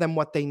and give them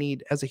what they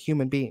need as a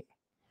human being?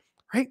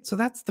 Right? So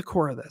that's the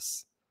core of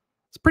this.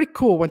 It's pretty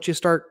cool once you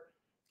start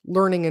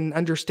learning and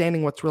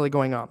understanding what's really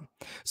going on.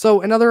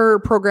 So another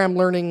program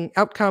learning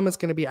outcome is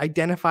going to be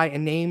identify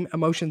and name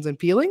emotions and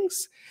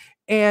feelings.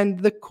 And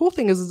the cool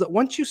thing is that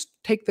once you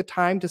take the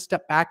time to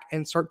step back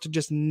and start to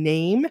just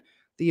name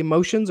the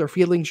emotions or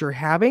feelings you're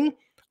having,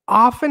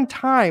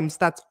 oftentimes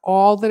that's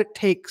all that it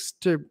takes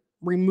to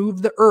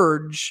remove the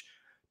urge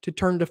to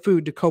turn to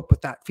food to cope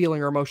with that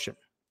feeling or emotion.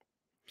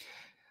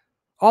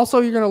 Also,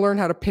 you're going to learn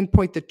how to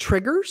pinpoint the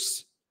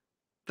triggers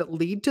that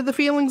lead to the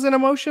feelings and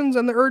emotions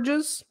and the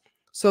urges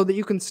so that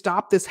you can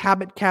stop this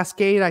habit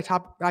cascade. I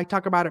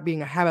talk about it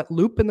being a habit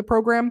loop in the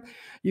program.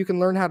 You can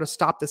learn how to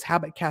stop this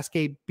habit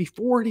cascade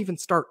before it even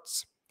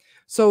starts.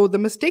 So the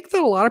mistake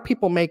that a lot of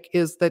people make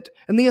is that,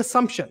 and the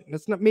assumption,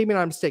 it's not maybe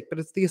not a mistake, but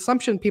it's the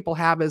assumption people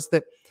have is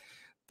that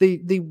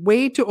the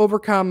way to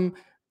overcome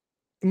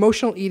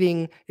emotional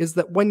eating is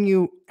that when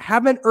you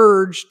have an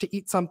urge to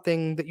eat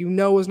something that you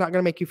know is not going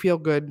to make you feel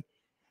good,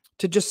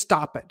 to just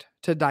stop it,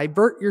 to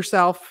divert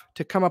yourself,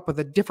 to come up with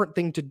a different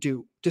thing to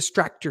do,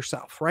 distract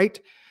yourself, right?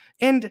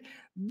 And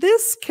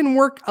this can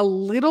work a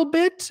little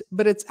bit,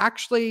 but it's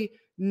actually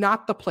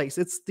not the place.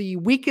 It's the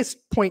weakest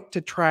point to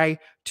try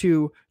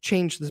to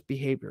change this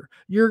behavior.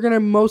 You're going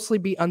to mostly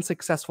be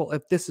unsuccessful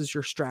if this is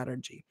your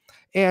strategy.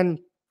 And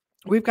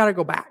we've got to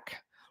go back.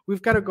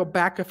 We've got to go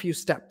back a few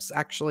steps,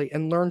 actually,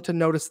 and learn to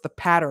notice the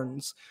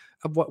patterns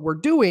of what we're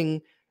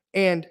doing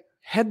and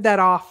head that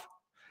off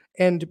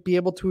and be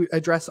able to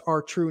address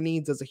our true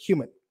needs as a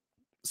human.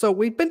 So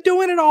we've been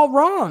doing it all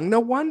wrong.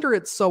 No wonder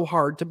it's so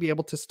hard to be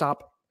able to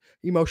stop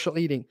emotional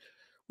eating.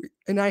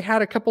 And I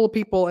had a couple of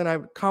people, and I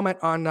would comment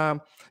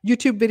on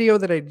YouTube video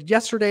that I did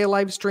yesterday, a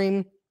live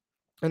stream,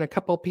 and a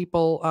couple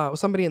people,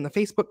 somebody in the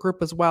Facebook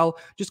group as well,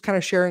 just kind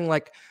of sharing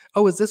like,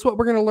 oh, is this what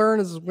we're going to learn?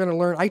 Is this what we're going to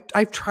learn?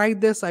 I've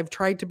tried this. I've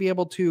tried to be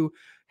able to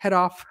head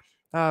off.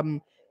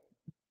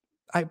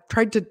 I've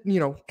tried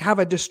to, have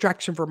a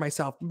distraction for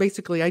myself.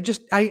 Basically, I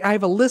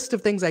have a list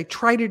of things I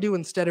try to do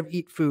instead of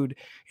eat food.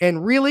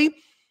 And really,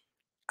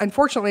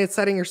 unfortunately, it's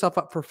setting yourself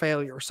up for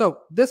failure. So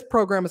this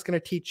program is going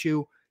to teach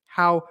you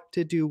how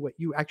to do what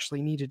you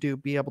actually need to do,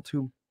 be able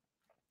to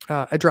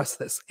address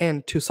this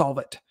and to solve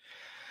it.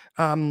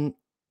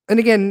 And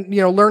again,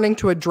 learning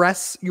to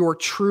address your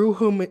true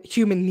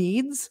human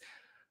needs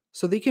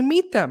so that you can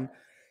meet them.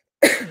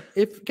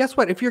 Guess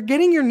what? If you're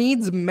getting your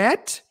needs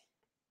met,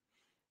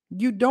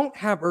 you don't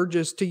have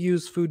urges to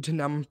use food to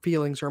numb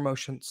feelings or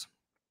emotions.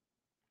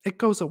 It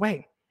goes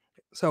away.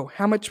 So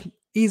how much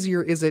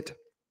easier is it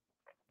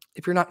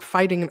if you're not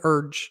fighting an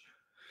urge?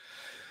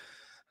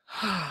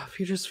 If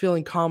you're just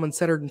feeling calm and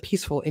centered and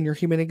peaceful in your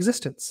human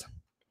existence.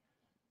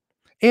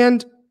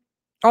 And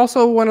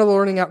also, one of the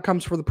learning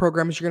outcomes for the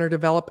program is you're going to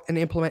develop and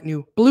implement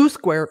new blue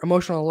square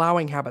emotional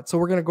allowing habits. So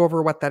we're going to go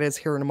over what that is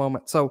here in a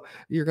moment. So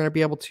you're going to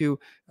be able to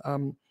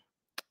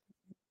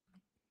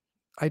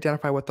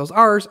identify what those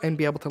are and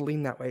be able to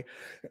lean that way.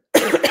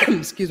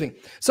 Excuse me.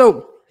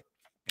 So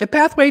a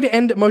pathway to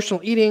end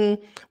emotional eating,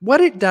 what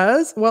it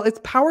does, well, it's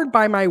powered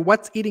by my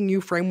What's Eating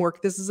You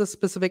framework. This is a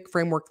specific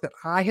framework that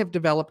I have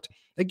developed,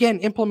 again,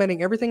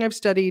 implementing everything I've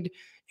studied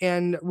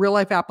and real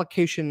life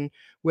application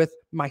with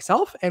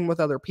myself and with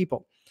other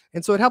people.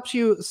 And so it helps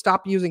you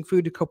stop using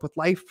food to cope with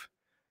life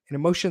and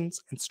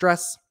emotions and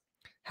stress,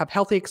 have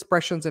healthy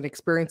expressions and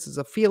experiences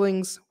of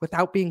feelings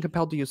without being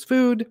compelled to use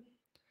food,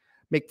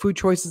 make food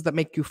choices that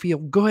make you feel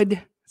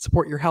good,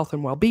 support your health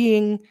and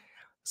well-being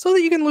so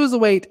that you can lose the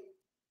weight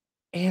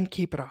and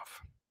keep it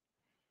off.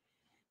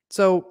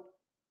 So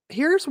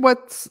here's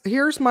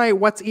my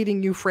What's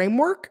Eating You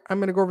framework. I'm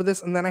going to go over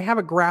this, and then I have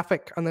a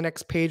graphic on the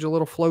next page, a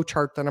little flow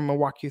chart that I'm going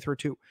to walk you through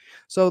too.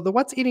 So the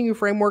What's Eating You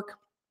framework,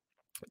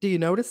 do you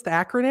notice the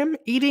acronym?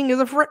 Eating is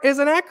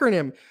an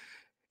acronym.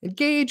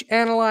 Engage,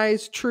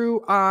 analyze,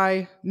 true,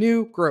 I,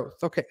 new,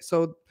 growth. Okay,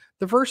 so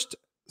the first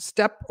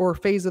step or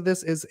phase of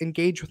this is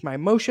engage with my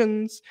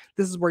emotions.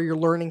 This is where you're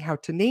learning how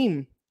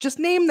to just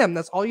name them.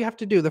 That's all you have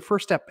to do. The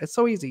first step. It's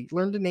so easy.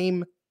 Learn to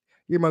name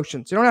your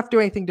emotions. You don't have to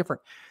do anything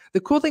different. The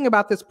cool thing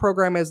about this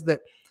program is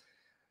that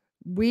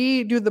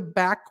we do the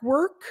back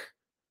work,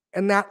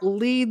 and that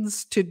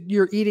leads to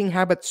your eating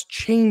habits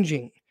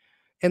changing.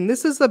 And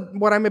this is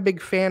what I'm a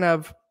big fan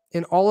of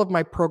in all of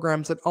my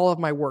programs and all of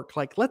my work.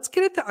 Like, let's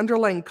get at the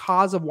underlying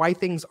cause of why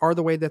things are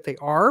the way that they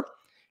are.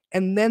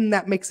 And then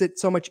that makes it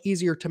so much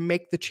easier to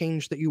make the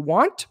change that you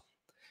want.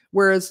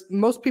 Whereas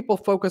most people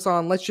focus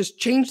on, let's just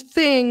change the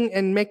thing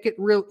and make it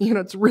real,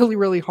 it's really,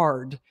 really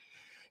hard.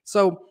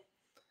 So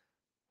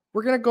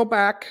we're going to go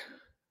back.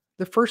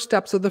 The first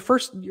step. So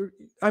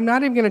I'm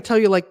not even going to tell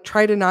you, like,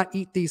 try to not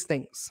eat these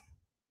things.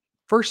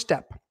 First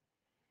step,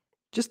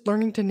 just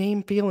learning to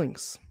name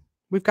feelings.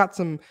 We've got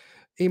some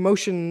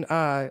emotion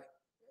and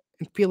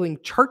feeling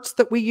charts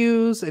that we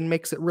use, and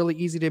makes it really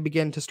easy to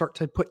begin to start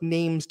to put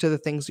names to the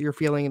things that you're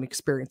feeling and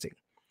experiencing.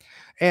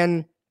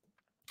 And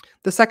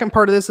the second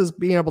part of this is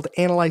being able to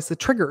analyze the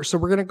trigger. So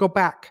we're going to go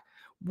back.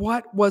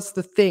 What was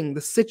the thing,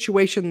 the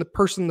situation, the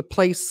person, the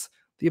place,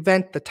 the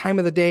event, the time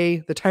of the day,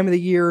 the time of the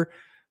year?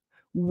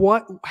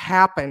 What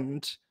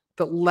happened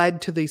that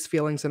led to these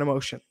feelings and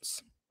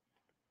emotions?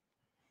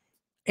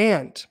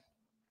 And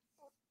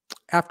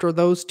after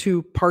those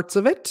two parts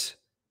of it,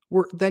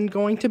 we're then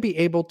going to be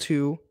able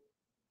to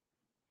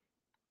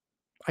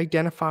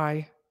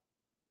identify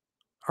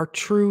our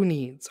true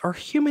needs, our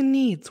human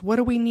needs. What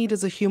do we need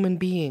as a human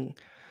being?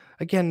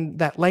 Again,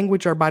 that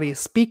language our body is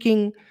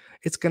speaking,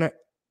 it's going to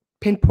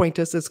pinpoint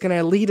us. It's going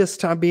to lead us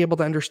to be able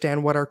to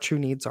understand what our true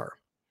needs are.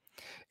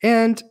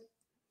 And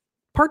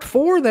part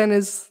 4 then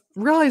is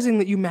realizing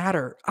that you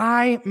matter.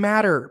 I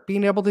matter.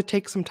 Being able to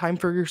take some time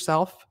for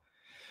yourself,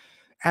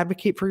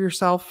 advocate for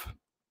yourself,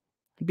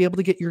 be able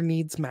to get your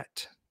needs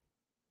met.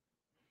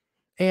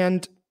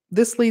 And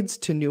this leads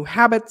to new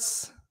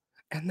habits,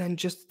 and then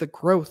just the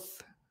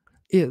growth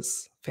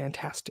is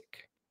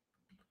fantastic.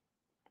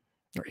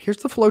 All right, here's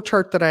the flow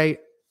chart that I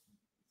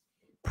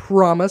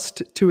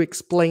promised to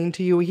explain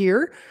to you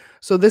here.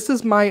 So this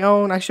is my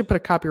own, I should put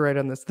a copyright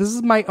on this. This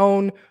is my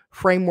own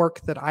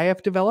framework that I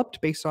have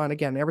developed based on,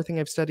 again, everything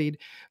I've studied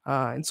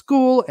in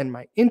school and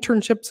my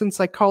internships in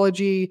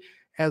psychology,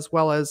 as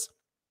well as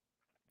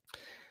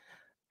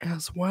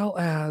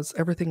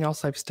everything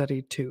else I've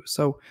studied too.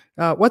 So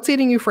What's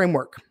Eating You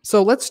framework.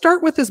 So let's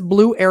start with this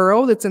blue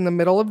arrow that's in the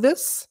middle of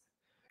this.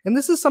 And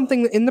this is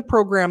something in the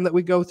program that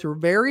we go through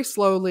very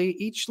slowly,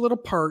 each little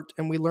part,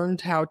 and we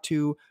learned how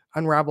to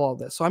unravel all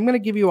this. So I'm going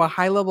to give you a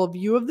high level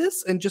view of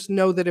this, and just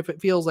know that if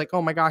it feels like,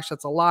 oh my gosh,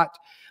 that's a lot,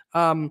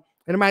 and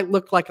it might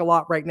look like a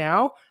lot right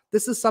now,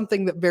 this is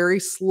something that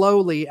very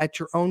slowly at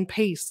your own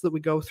pace that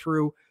we go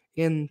through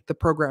in the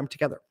program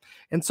together.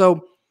 And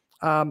so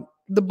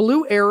the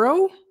blue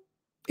arrow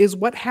is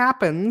what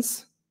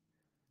happens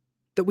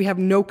that we have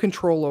no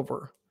control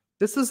over.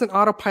 This is an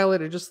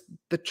autopilot.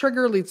 The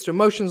trigger leads to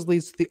emotions,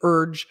 leads to the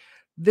urge.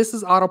 This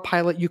is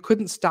autopilot. You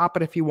couldn't stop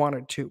it if you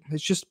wanted to.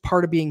 It's just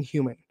part of being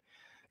human.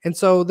 And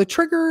so the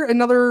trigger,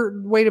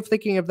 another way of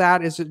thinking of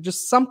that is that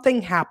just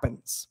something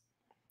happens.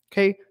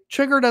 Okay.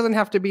 Trigger doesn't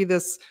have to be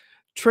this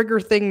trigger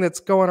thing that's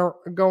going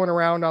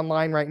around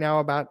online right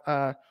now about,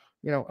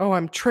 oh,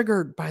 I'm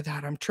triggered by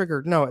that. I'm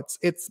triggered. No,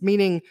 it's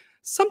meaning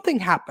something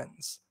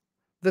happens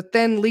that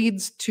then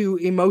leads to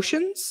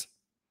emotions,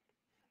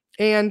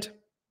 and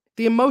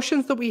the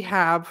emotions that we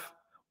have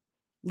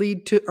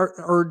lead to our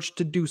urge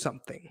to do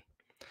something.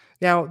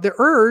 Now, the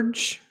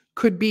urge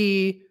could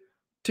be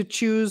to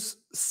choose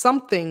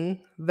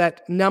something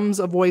that numbs,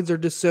 avoids, or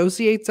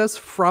dissociates us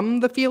from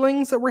the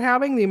feelings that we're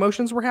having, the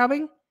emotions we're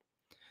having.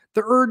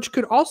 The urge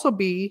could also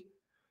be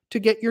to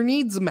get your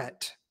needs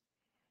met.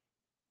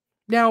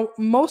 Now,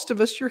 most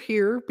of us, you're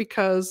here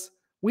because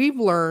we've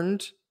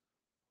learned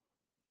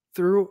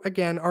through,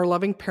 again, our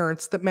loving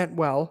parents that meant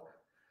well.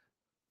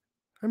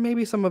 Or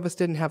maybe some of us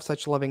didn't have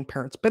such loving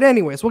parents. But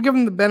anyways, we'll give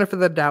them the benefit of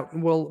the doubt,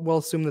 and we'll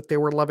assume that they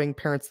were loving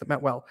parents that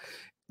meant well.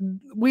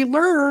 We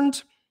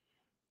learned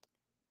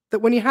that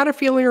when you had a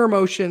feeling or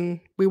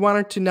emotion, we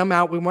wanted to numb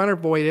out, we want to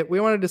avoid it, we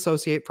want to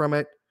dissociate from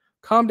it,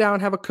 calm down,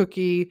 have a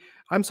cookie.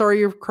 I'm sorry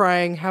you're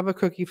crying, have a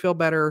cookie, feel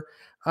better.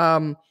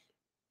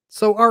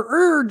 So our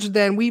urge,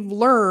 then, we've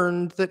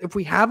learned that if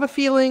we have a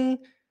feeling,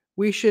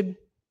 we should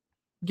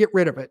get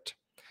rid of it.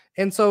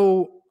 And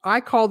so I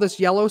call this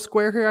yellow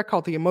square here, I call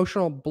it the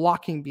emotional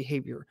blocking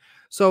behavior.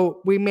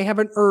 So we may have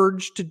an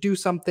urge to do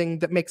something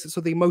that makes it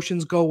so the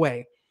emotions go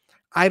away.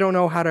 I don't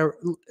know how to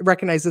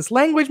recognize this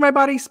language my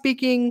body's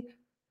speaking.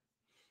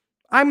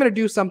 I'm going to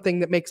do something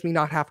that makes me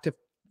not have to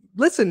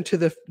listen to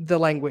the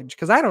language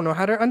because I don't know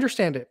how to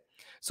understand it.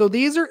 So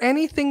these are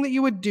anything that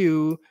you would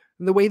do.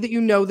 The way that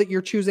you know that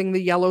you're choosing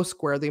the yellow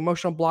square, the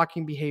emotional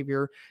blocking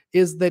behavior,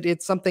 is that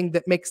it's something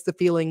that makes the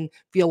feeling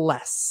feel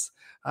less.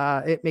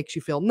 It makes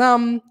you feel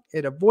numb,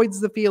 it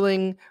avoids the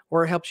feeling,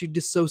 or it helps you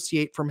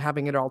dissociate from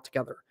having it all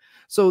together.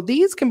 So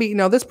these can be,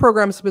 this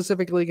program is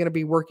specifically going to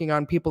be working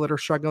on people that are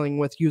struggling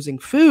with using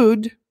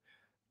food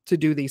to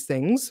do these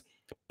things.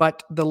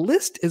 But the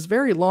list is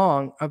very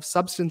long of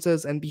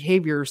substances and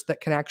behaviors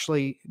that can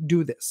actually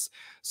do this.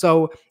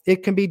 So it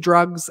can be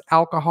drugs,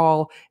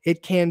 alcohol,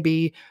 it can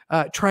be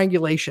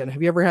triangulation.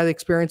 Have you ever had the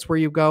experience where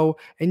you go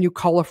and you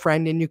call a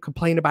friend and you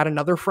complain about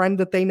another friend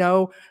that they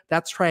know?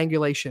 That's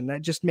triangulation.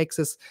 That just makes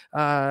us,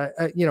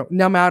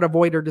 numb out,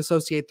 avoid, or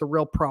dissociate the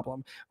real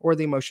problem or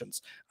the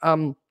emotions.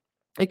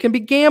 It can be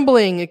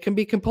gambling. It can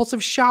be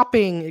compulsive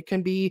shopping. It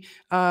can be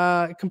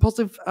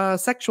compulsive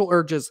sexual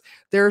urges.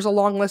 There's a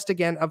long list,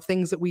 again, of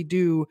things that we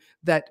do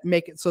that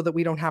make it so that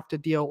we don't have to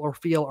deal or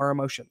feel our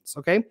emotions,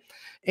 okay?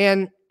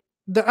 And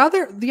the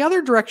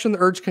other direction the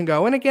urge can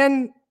go, and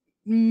again,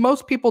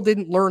 most people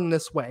didn't learn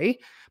this way,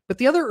 but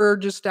the other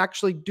urge is to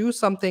actually do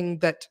something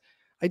that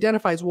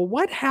identifies, well,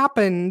 what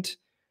happened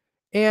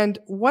and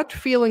what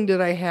feeling did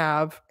I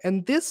have?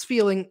 And this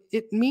feeling,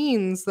 it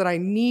means that I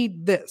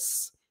need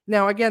this.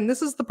 Now, again,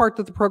 this is the part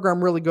that the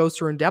program really goes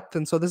through in depth.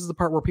 And so this is the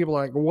part where people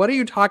are like, what are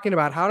you talking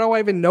about? How do I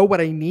even know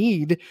what I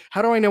need?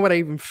 How do I know what I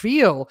even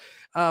feel?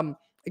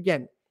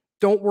 Again,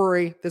 don't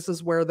worry. This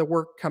is where the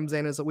work comes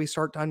in, is that we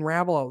start to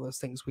unravel all those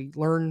things. We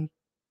learn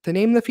to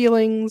name the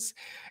feelings,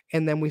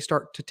 and then we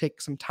start to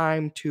take some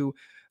time to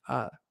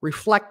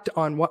reflect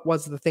on what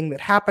was the thing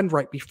that happened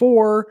right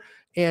before,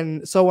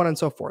 and so on and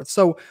so forth.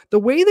 So the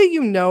way that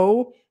you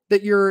know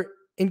that you're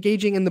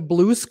engaging in the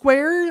blue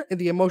square,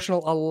 the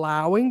emotional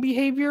allowing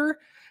behavior,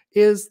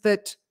 is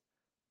that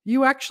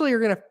you actually are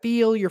going to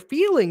feel your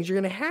feelings. You're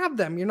going to have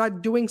them. You're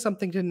not doing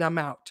something to numb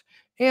out.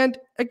 And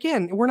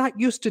again, we're not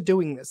used to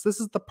doing this. This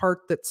is the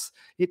part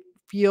it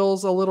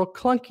feels a little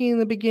clunky in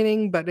the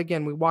beginning, but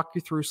again, we walk you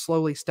through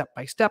slowly, step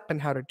by step,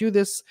 and how to do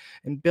this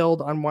and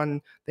build on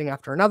one thing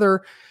after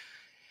another.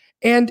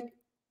 And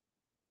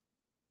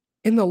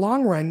in the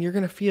long run, you're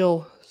going to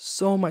feel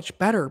so much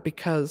better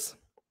because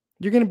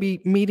you're going to be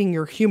meeting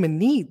your human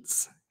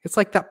needs. It's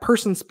like that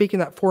person speaking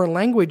that foreign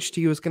language to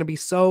you is going to be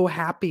so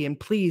happy and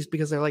pleased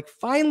because they're like,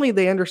 finally,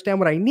 they understand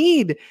what I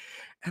need,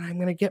 and I'm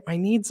going to get my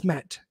needs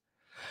met.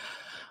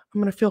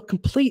 I'm going to feel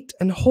complete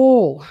and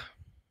whole.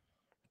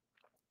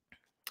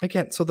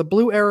 Again, so the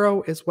blue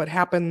arrow is what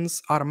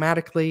happens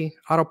automatically,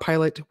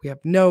 autopilot. We have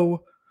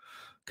no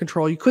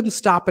control. You couldn't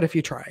stop it if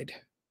you tried.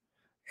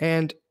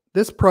 And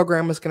this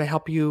program is going to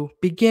help you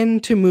begin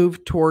to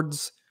move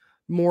towards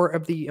more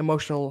of the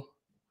emotional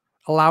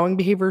allowing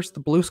behaviors, the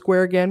blue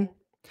square again.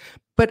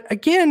 But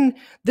again,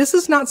 this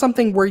is not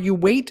something where you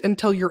wait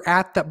until you're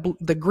at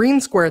the green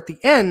square at the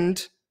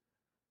end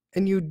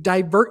and you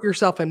divert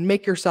yourself and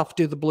make yourself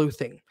do the blue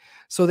thing.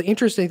 So the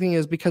interesting thing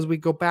is, because we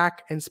go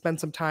back and spend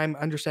some time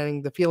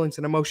understanding the feelings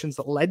and emotions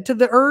that led to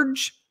the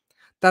urge,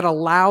 that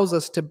allows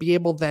us to be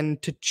able then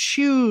to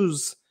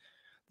choose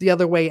the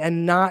other way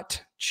and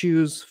not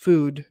choose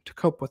food to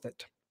cope with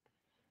it.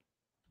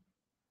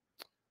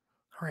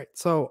 All right,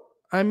 so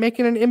I'm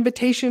making an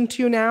invitation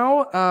to you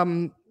now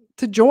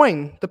to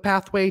join the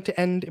pathway to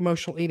end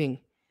emotional eating.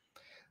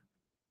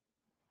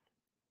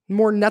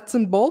 More nuts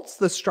and bolts,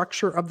 the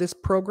structure of this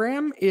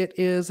program. It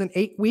is an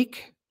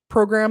 8-week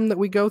program that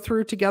we go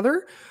through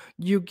together.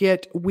 You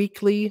get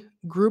weekly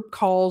group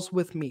calls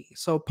with me.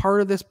 So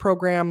part of this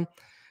program,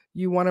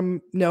 you want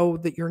to know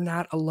that you're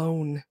not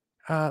alone.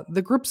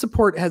 The group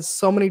support has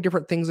so many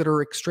different things that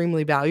are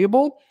extremely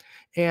valuable.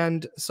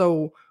 And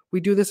so we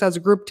do this as a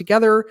group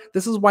together.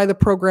 This is why the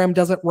program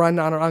doesn't run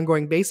on an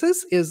ongoing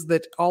basis, is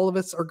that all of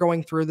us are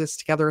going through this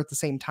together at the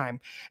same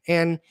time.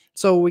 And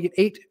so we get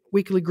 8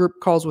 weekly group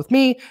calls with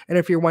me. And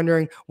if you're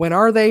wondering, when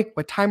are they?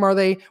 What time are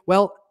they?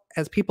 Well,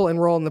 as people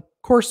enroll in the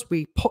course,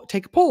 we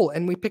take a poll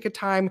and we pick a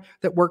time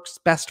that works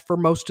best for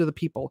most of the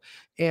people.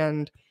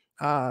 And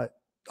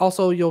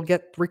also, you'll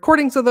get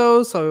recordings of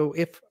those. So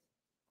if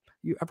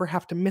you ever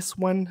have to miss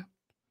one,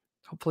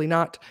 hopefully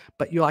not,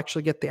 but you'll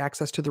actually get the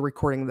access to the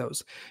recording of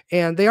those.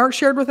 And they aren't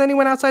shared with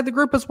anyone outside the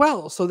group as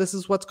well. So this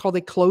is what's called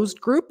a closed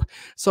group.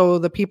 So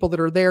the people that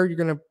are there, you're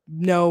going to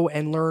know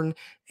and learn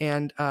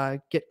and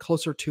get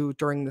closer to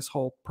during this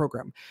whole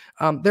program.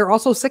 There are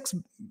also 6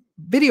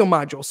 video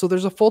modules. So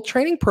there's a full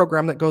training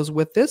program that goes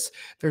with this.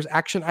 There's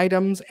action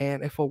items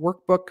and a full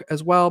workbook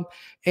as well.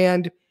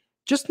 And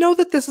just know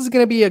that this is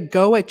going to be a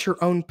go at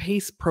your own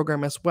pace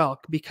program as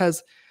well,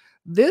 because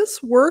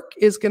this work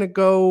is going to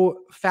go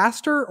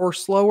faster or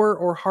slower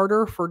or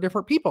harder for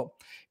different people.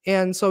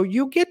 And so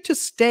you get to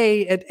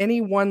stay at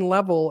any one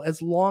level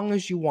as long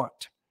as you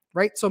want,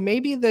 right? So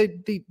maybe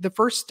the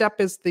first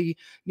step is the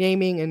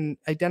naming and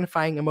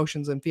identifying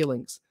emotions and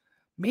feelings.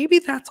 Maybe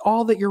that's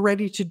all that you're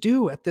ready to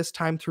do at this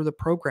time through the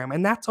program,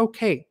 and that's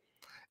okay.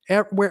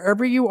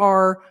 Wherever you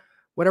are,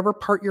 whatever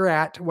part you're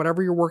at,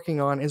 whatever you're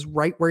working on is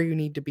right where you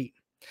need to be.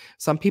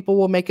 Some people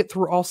will make it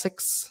through all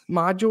 6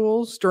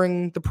 modules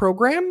during the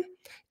program,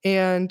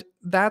 and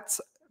that's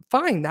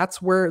fine.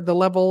 That's where the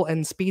level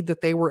and speed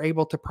that they were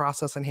able to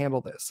process and handle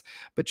this.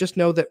 But just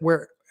know that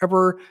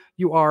wherever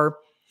you are,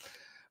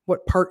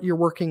 what part you're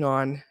working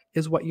on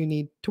is what you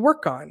need to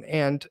work on,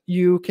 and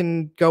you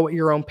can go at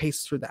your own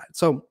pace through that.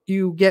 So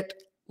you get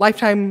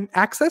lifetime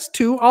access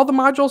to all the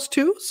modules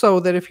too, so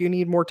that if you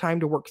need more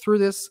time to work through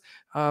this,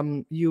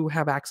 you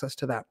have access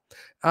to that.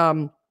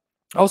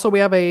 Also, we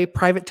have a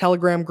private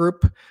Telegram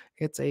group.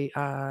 It's a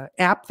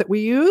app that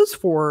we use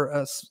for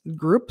a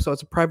group. So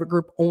it's a private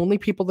group. Only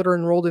people that are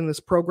enrolled in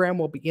this program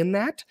will be in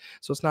that.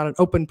 So it's not an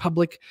open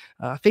public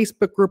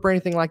Facebook group or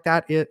anything like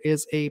that. It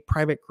is a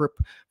private group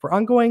for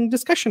ongoing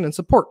discussion and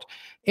support.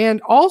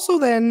 And also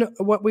then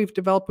what we've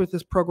developed with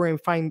this program,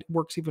 find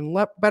works even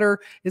better,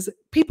 is that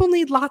people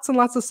need lots and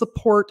lots of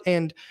support.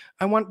 And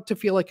I want to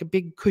feel like a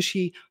big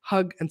cushy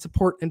hug and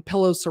support and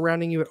pillows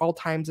surrounding you at all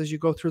times as you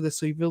go through this,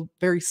 so you feel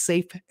very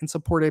safe and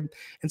supported.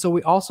 And so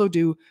we also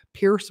do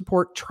peer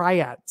support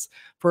triads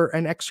for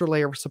an extra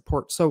layer of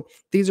support. So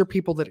these are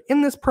people that are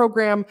in this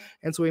program,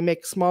 and so we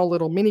make small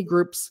little mini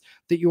groups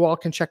that you all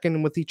can check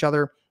in with each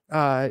other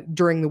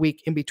during the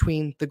week in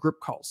between the group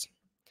calls.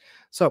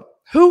 So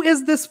who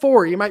is this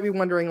for? You might be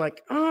wondering,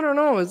 like, oh, I don't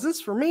know, is this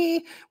for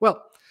me?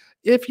 Well,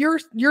 if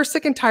you're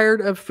sick and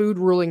tired of food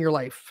ruling your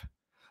life,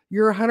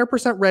 you're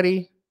 100%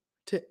 ready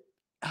to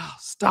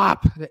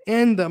to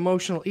end the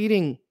emotional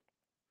eating.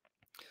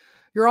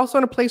 You're also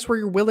in a place where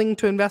you're willing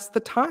to invest the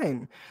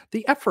time,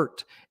 the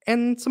effort,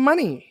 and some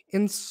money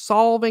in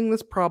solving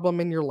this problem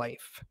in your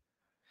life.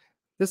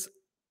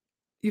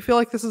 You feel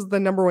like this is the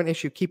number one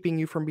issue keeping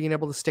you from being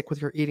able to stick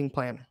with your eating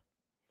plan.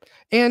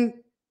 And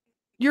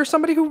you're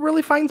somebody who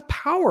really finds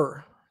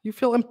power. You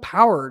feel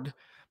empowered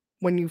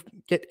when you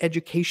get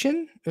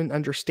education and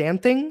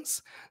understand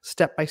things,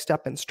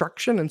 step-by-step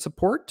instruction and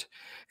support,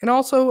 and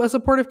also a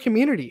supportive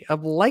community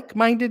of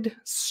like-minded,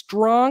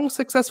 strong,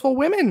 successful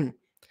women.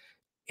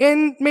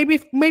 And maybe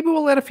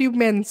we'll let a few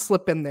men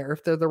slip in there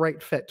if they're the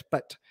right fit.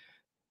 But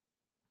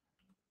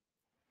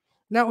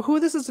now, who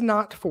this is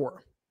not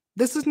for,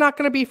 this is not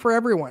going to be for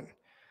everyone.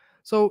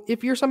 So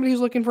if you're somebody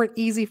who's looking for an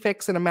easy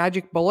fix and a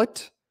magic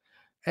bullet,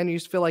 and you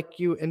just feel like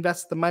you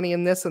invest the money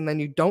in this and then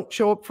you don't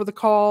show up for the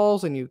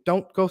calls and you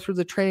don't go through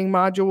the training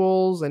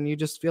modules and you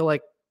just feel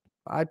like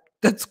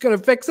that's going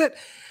to fix it,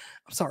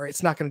 I'm sorry,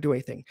 it's not going to do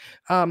anything.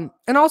 And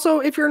also,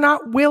 if you're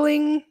not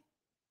willing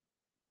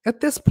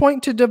at this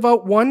point to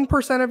devote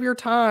 1% of your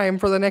time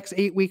for the next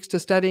 8 weeks to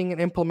studying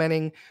and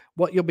implementing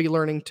what you'll be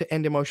learning to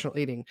end emotional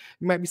eating,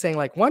 you might be saying,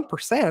 like,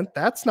 1%,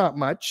 that's not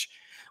much.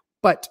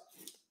 But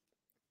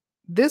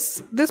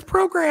this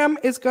program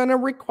is going to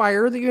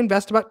require that you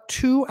invest about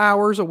 2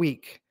 hours a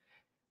week.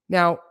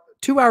 Now,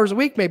 2 hours a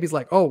week maybe is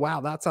like, oh,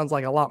 wow, that sounds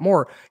like a lot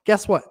more.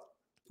 Guess what?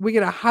 We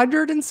get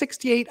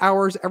 168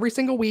 hours every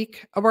single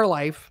week of our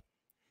life.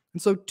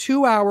 And so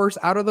 2 hours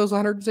out of those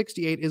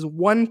 168 is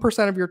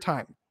 1% of your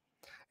time.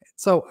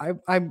 So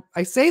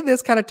I say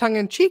this kind of tongue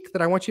in cheek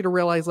that I want you to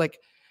realize, like,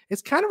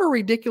 it's kind of a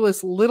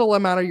ridiculous little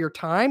amount of your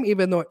time,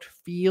 even though it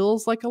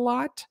feels like a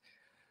lot.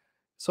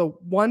 So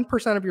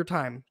 1% of your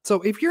time.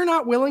 So if you're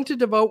not willing to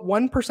devote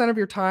 1% of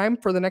your time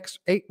for the next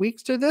 8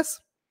 weeks to this,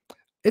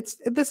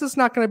 this is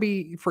not going to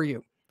be for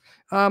you.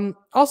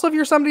 Also, if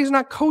you're somebody who's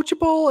not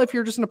coachable, if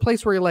you're just in a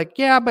place where you're like,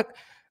 yeah, but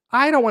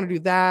I don't want to do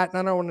that, and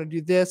I don't want to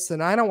do this,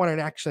 and I don't want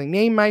to actually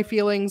name my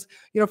feelings.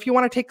 If you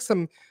want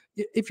to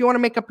if you want to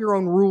make up your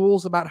own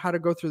rules about how to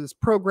go through this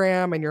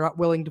program and you're not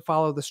willing to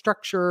follow the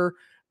structure,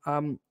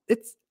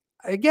 it's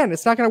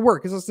not going to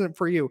work. This isn't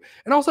for you.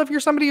 And also, if you're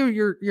somebody who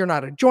you're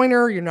not a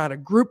joiner, you're not a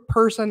group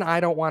person, I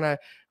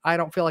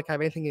don't feel like I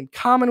have anything in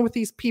common with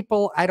these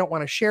people. I don't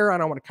want to share. I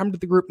don't want to come to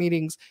the group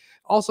meetings.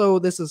 Also,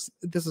 this is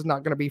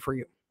not going to be for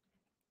you.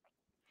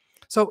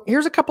 So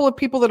here's a couple of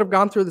people that have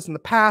gone through this in the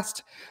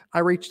past. I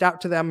reached out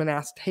to them and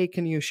asked, hey,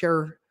 can you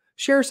share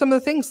some of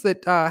the things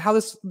that how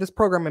this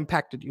program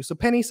impacted you? So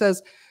Penny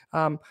says,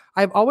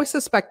 I've always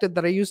suspected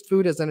that I used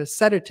food as a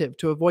sedative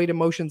to avoid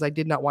emotions I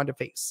did not want to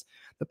face.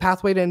 The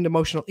Pathway to End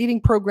Emotional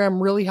Eating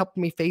program really helped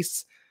me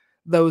face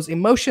those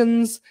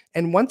emotions,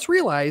 and once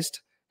realized,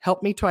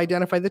 helped me to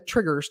identify the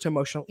triggers to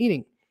emotional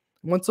eating.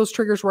 Once those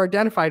triggers were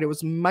identified, it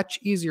was much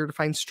easier to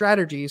find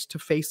strategies to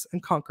face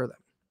and conquer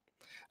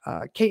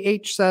them.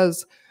 KH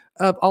says,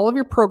 of all of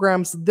your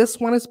programs, this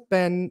one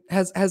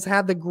has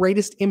had the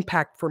greatest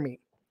impact for me.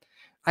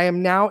 I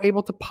am now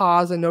able to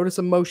pause and notice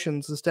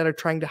emotions instead of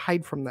trying to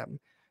hide from them.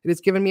 It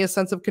has given me a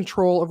sense of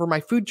control over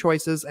my food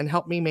choices and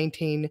helped me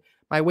maintain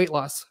my weight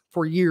loss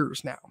for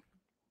years now.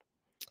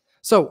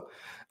 So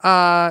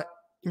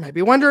you might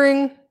be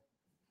wondering,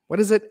 what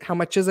is it? How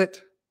much is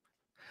it?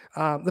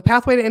 The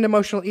Pathway to End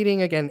Emotional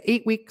Eating, again,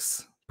 8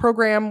 weeks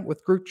program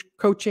with group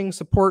coaching,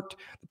 support,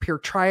 the peer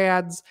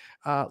triads,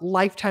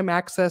 lifetime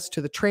access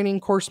to the training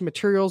course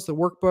materials, the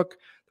workbook,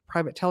 the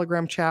private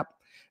Telegram chat.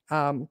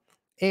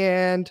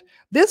 And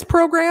this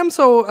program,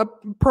 so a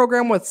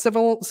program with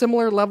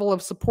similar level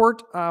of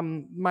support,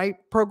 my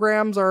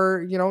programs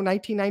are,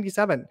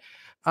 $19.97.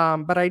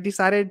 But I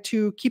decided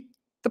to keep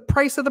the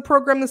price of the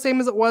program the same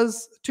as it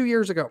was 2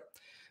 years ago.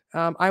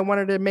 I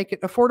wanted to make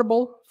it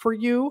affordable for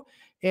you.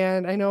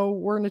 And I know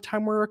we're in a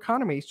time where our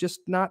economy is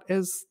just not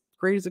as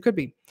great as it could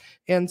be.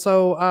 And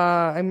so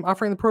I'm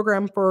offering the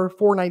program for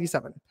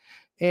 $4.97.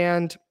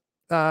 And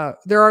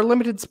there are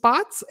limited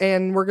spots,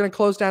 and we're going to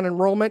close down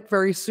enrollment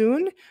very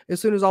soon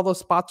as all those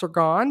spots are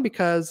gone,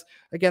 because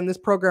again, this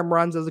program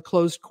runs as a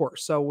closed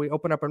course. So we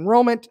open up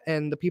enrollment,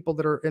 and the people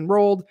that are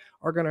enrolled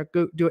are going to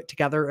go do it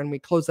together, and we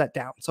close that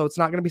down. So it's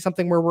not going to be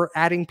something where we're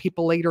adding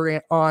people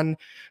later on,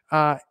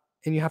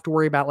 and you have to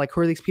worry about, like,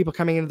 who are these people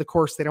coming into the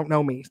course? They don't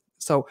know me.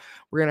 So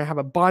we're going to have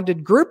a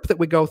bonded group that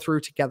we go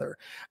through together.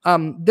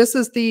 This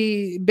is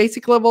the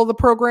basic level of the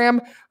program.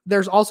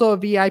 There's also a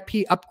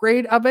VIP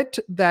upgrade of it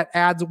that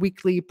adds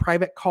weekly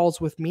private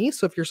calls with me.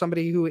 So if you're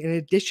somebody who, in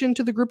addition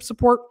to the group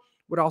support,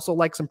 would also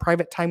like some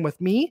private time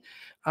with me,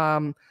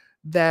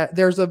 that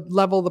there's a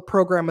level of the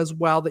program as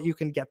well that you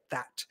can get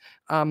that.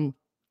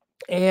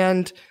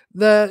 And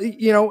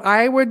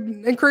I would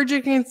encourage you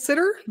to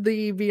consider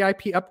the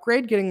VIP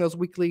upgrade, getting those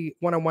weekly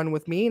one-on-one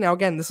with me. Now,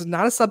 again, this is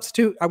not a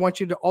substitute. I want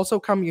you to also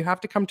come. You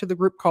have to come to the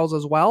group calls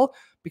as well,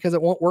 because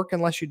it won't work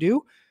unless you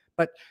do.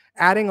 But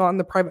adding on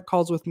the private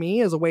calls with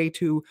me is a way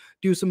to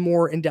do some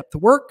more in-depth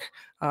work,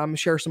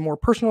 share some more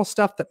personal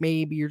stuff that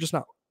maybe you're just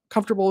not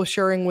comfortable with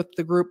sharing with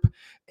the group.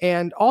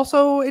 And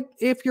also,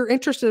 if you're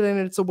interested in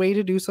it, it's a way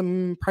to do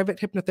some private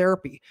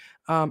hypnotherapy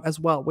as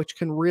well, which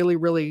can really,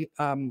 really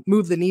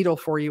move the needle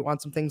for you on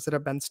some things that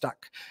have been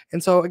stuck.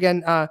 And so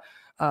again,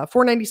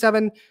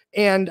 $4.97.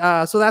 And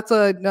so that's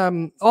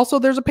also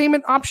there's a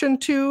payment option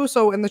too.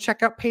 So in the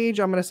checkout page,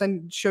 I'm going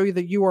to show you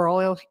the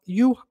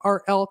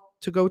URL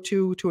to go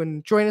to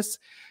and join us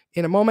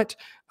in a moment.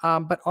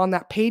 But on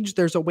that page,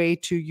 there's a way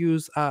to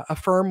use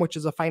Affirm, which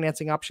is a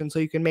financing option. So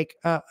you can make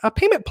a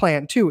payment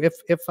plan too, if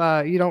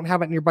you don't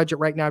have it in your budget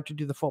right now to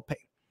do the full pay.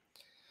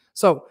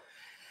 So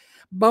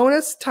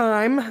bonus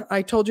time.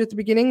 I told you at the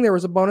beginning, there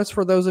was a bonus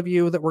for those of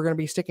you that were going to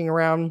be sticking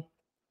around.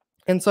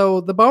 And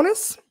so the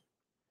bonus,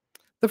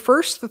 the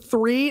first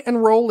 3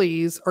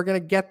 enrollees are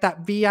going to get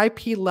that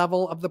VIP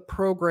level of the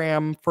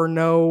program for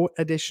no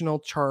additional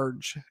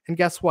charge. And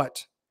guess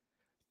what?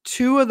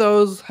 2 of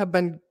those have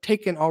been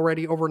taken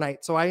already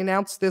overnight. So I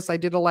announced this. I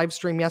did a live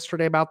stream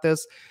yesterday about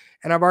this,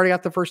 and I've already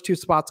got the first 2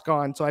 spots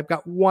gone. So I've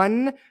got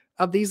 1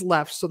 of these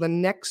left. So the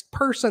next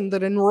person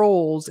that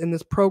enrolls in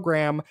this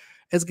program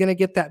is going to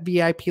get that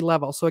VIP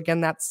level. So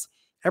again, that's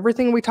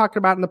everything we talked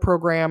about in the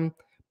program,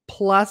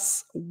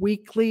 plus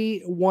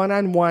weekly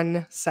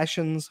one-on-one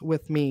sessions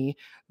with me.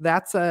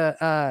 That's a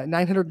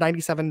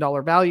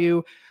 $997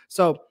 value.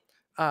 So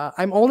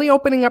I'm only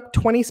opening up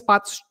 20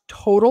 spots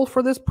total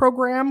for this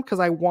program, because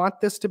I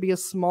want this to be a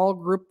small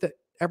group that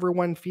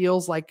everyone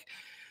feels like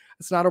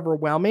it's not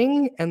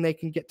overwhelming and they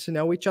can get to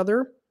know each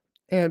other.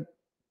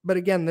 But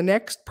again, the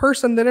next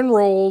person that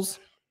enrolls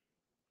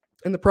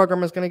in the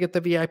program is going to get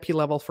the VIP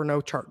level for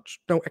no charge,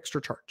 no extra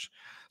charge.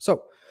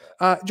 So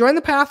join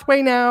the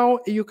Pathway now.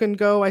 You can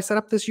go, I set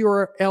up this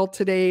URL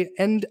today,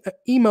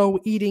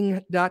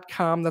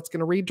 endemoeating.com. That's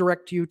going to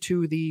redirect you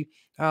to the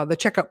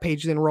checkout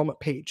page, the enrollment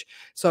page.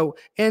 So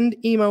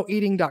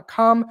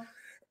endemoeating.com.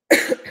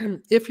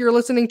 If you're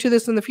listening to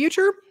this in the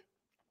future,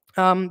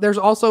 there's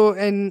also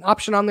an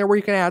option on there where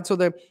you can add. So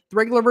the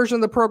regular version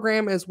of the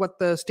program is what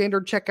the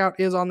standard checkout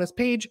is on this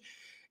page.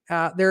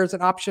 there's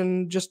an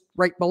option just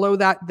right below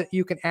that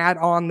you can add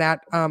on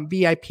that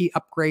VIP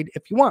upgrade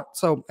if you want.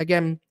 So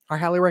again, I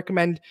highly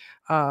recommend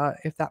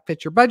if that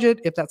fits your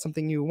budget, if that's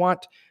something you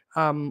want,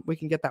 we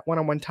can get that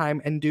one-on-one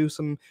time and do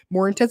some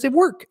more intensive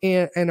work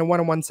in a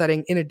one-on-one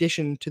setting in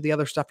addition to the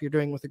other stuff you're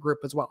doing with the group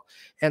as well.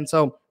 And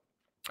so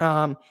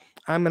um,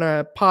 I'm going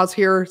to pause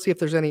here, see if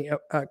there's any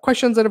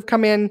questions that have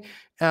come in.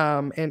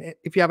 And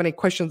if you have any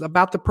questions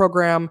about the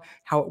program,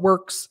 how it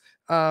works,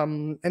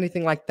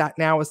 anything like that,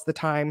 now is the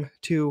time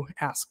to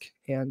ask.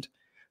 And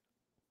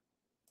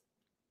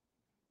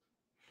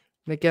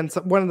again,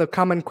 so one of the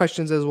common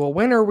questions is, well,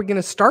 when are we going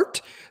to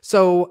start?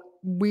 So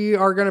we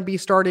are going to be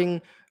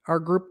starting our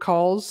group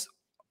calls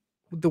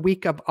the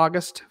week of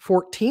August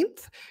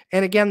 14th.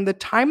 And again, the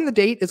time and the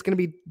date is going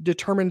to be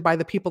determined by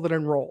the people that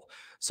enroll.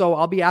 So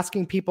I'll be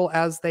asking people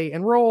as they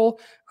enroll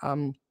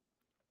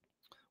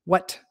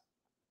what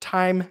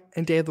time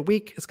and day of the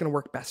week is going to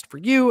work best for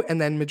you. And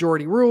then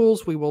majority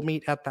rules, we will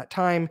meet at that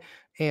time.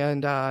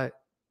 And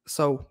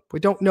so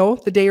we don't know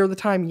the day or the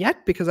time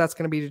yet because that's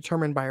going to be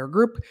determined by our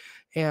group.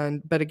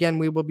 But again,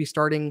 we will be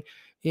starting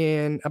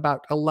in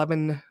about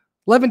 11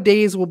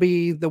 days will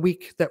be the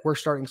week that we're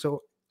starting.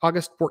 So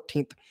August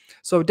 14th.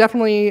 So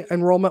definitely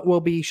enrollment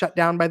will be shut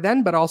down by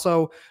then, but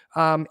also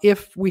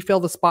if we fill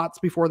the spots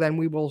before then,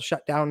 we will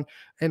shut down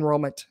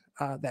enrollment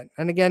then.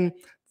 And again,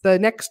 the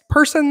next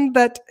person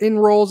that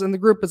enrolls in the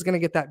group is going to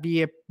get that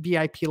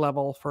VIP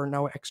level for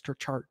no extra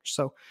charge.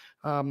 So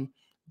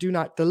do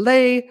not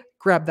delay.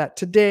 Grab that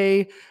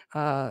today.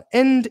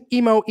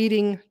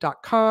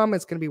 Endemoeating.com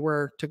is going to be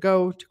where to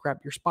go to grab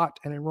your spot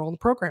and enroll in the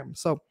program.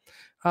 So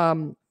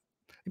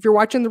if you're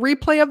watching the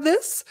replay of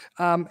this,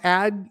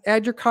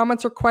 add your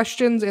comments or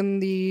questions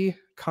in the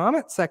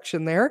comment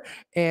section there,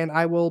 and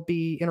I will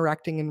be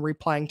interacting and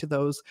replying to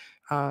those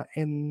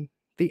in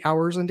the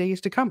hours and days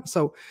to come.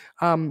 So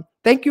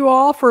thank you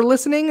all for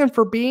listening and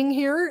for being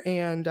here.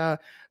 And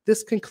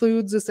this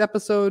concludes this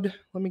episode.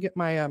 Let me get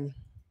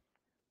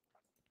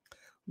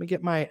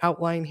my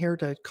outline here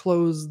to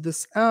close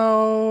this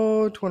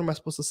out. What am I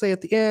supposed to say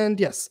at the end?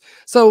 Yes.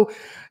 So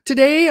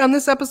today on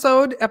this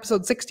episode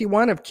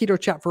 61 of Keto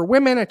Chat for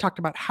Women, I talked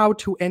about how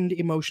to end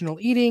emotional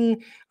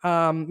eating.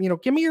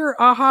 Give me your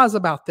ahas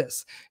about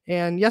this.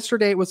 And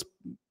yesterday it was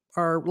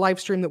our live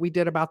stream that we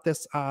did about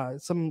this. A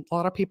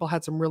lot of people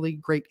had some really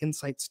great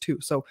insights too.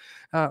 So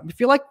if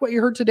you like what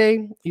you heard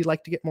today, you'd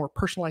like to get more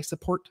personalized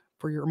support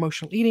for your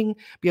emotional eating,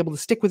 be able to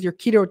stick with your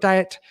keto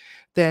diet,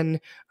 then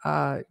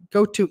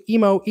go to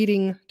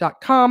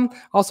emoeating.com.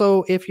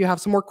 Also, if you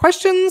have some more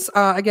questions,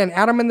 again,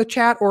 add them in the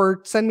chat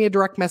or send me a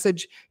direct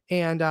message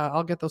and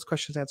I'll get those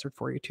questions answered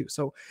for you too.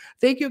 So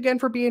thank you again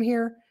for being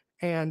here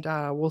and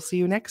we'll see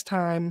you next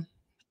time.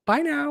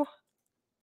 Bye now.